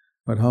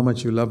 but how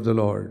much you love the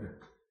Lord.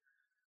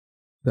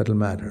 That'll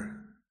matter.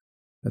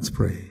 Let's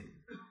pray.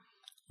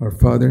 Our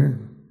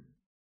Father,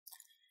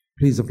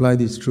 please apply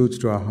these truths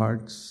to our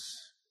hearts.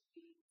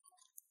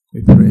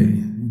 We pray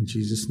in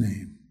Jesus'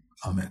 name.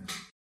 Amen.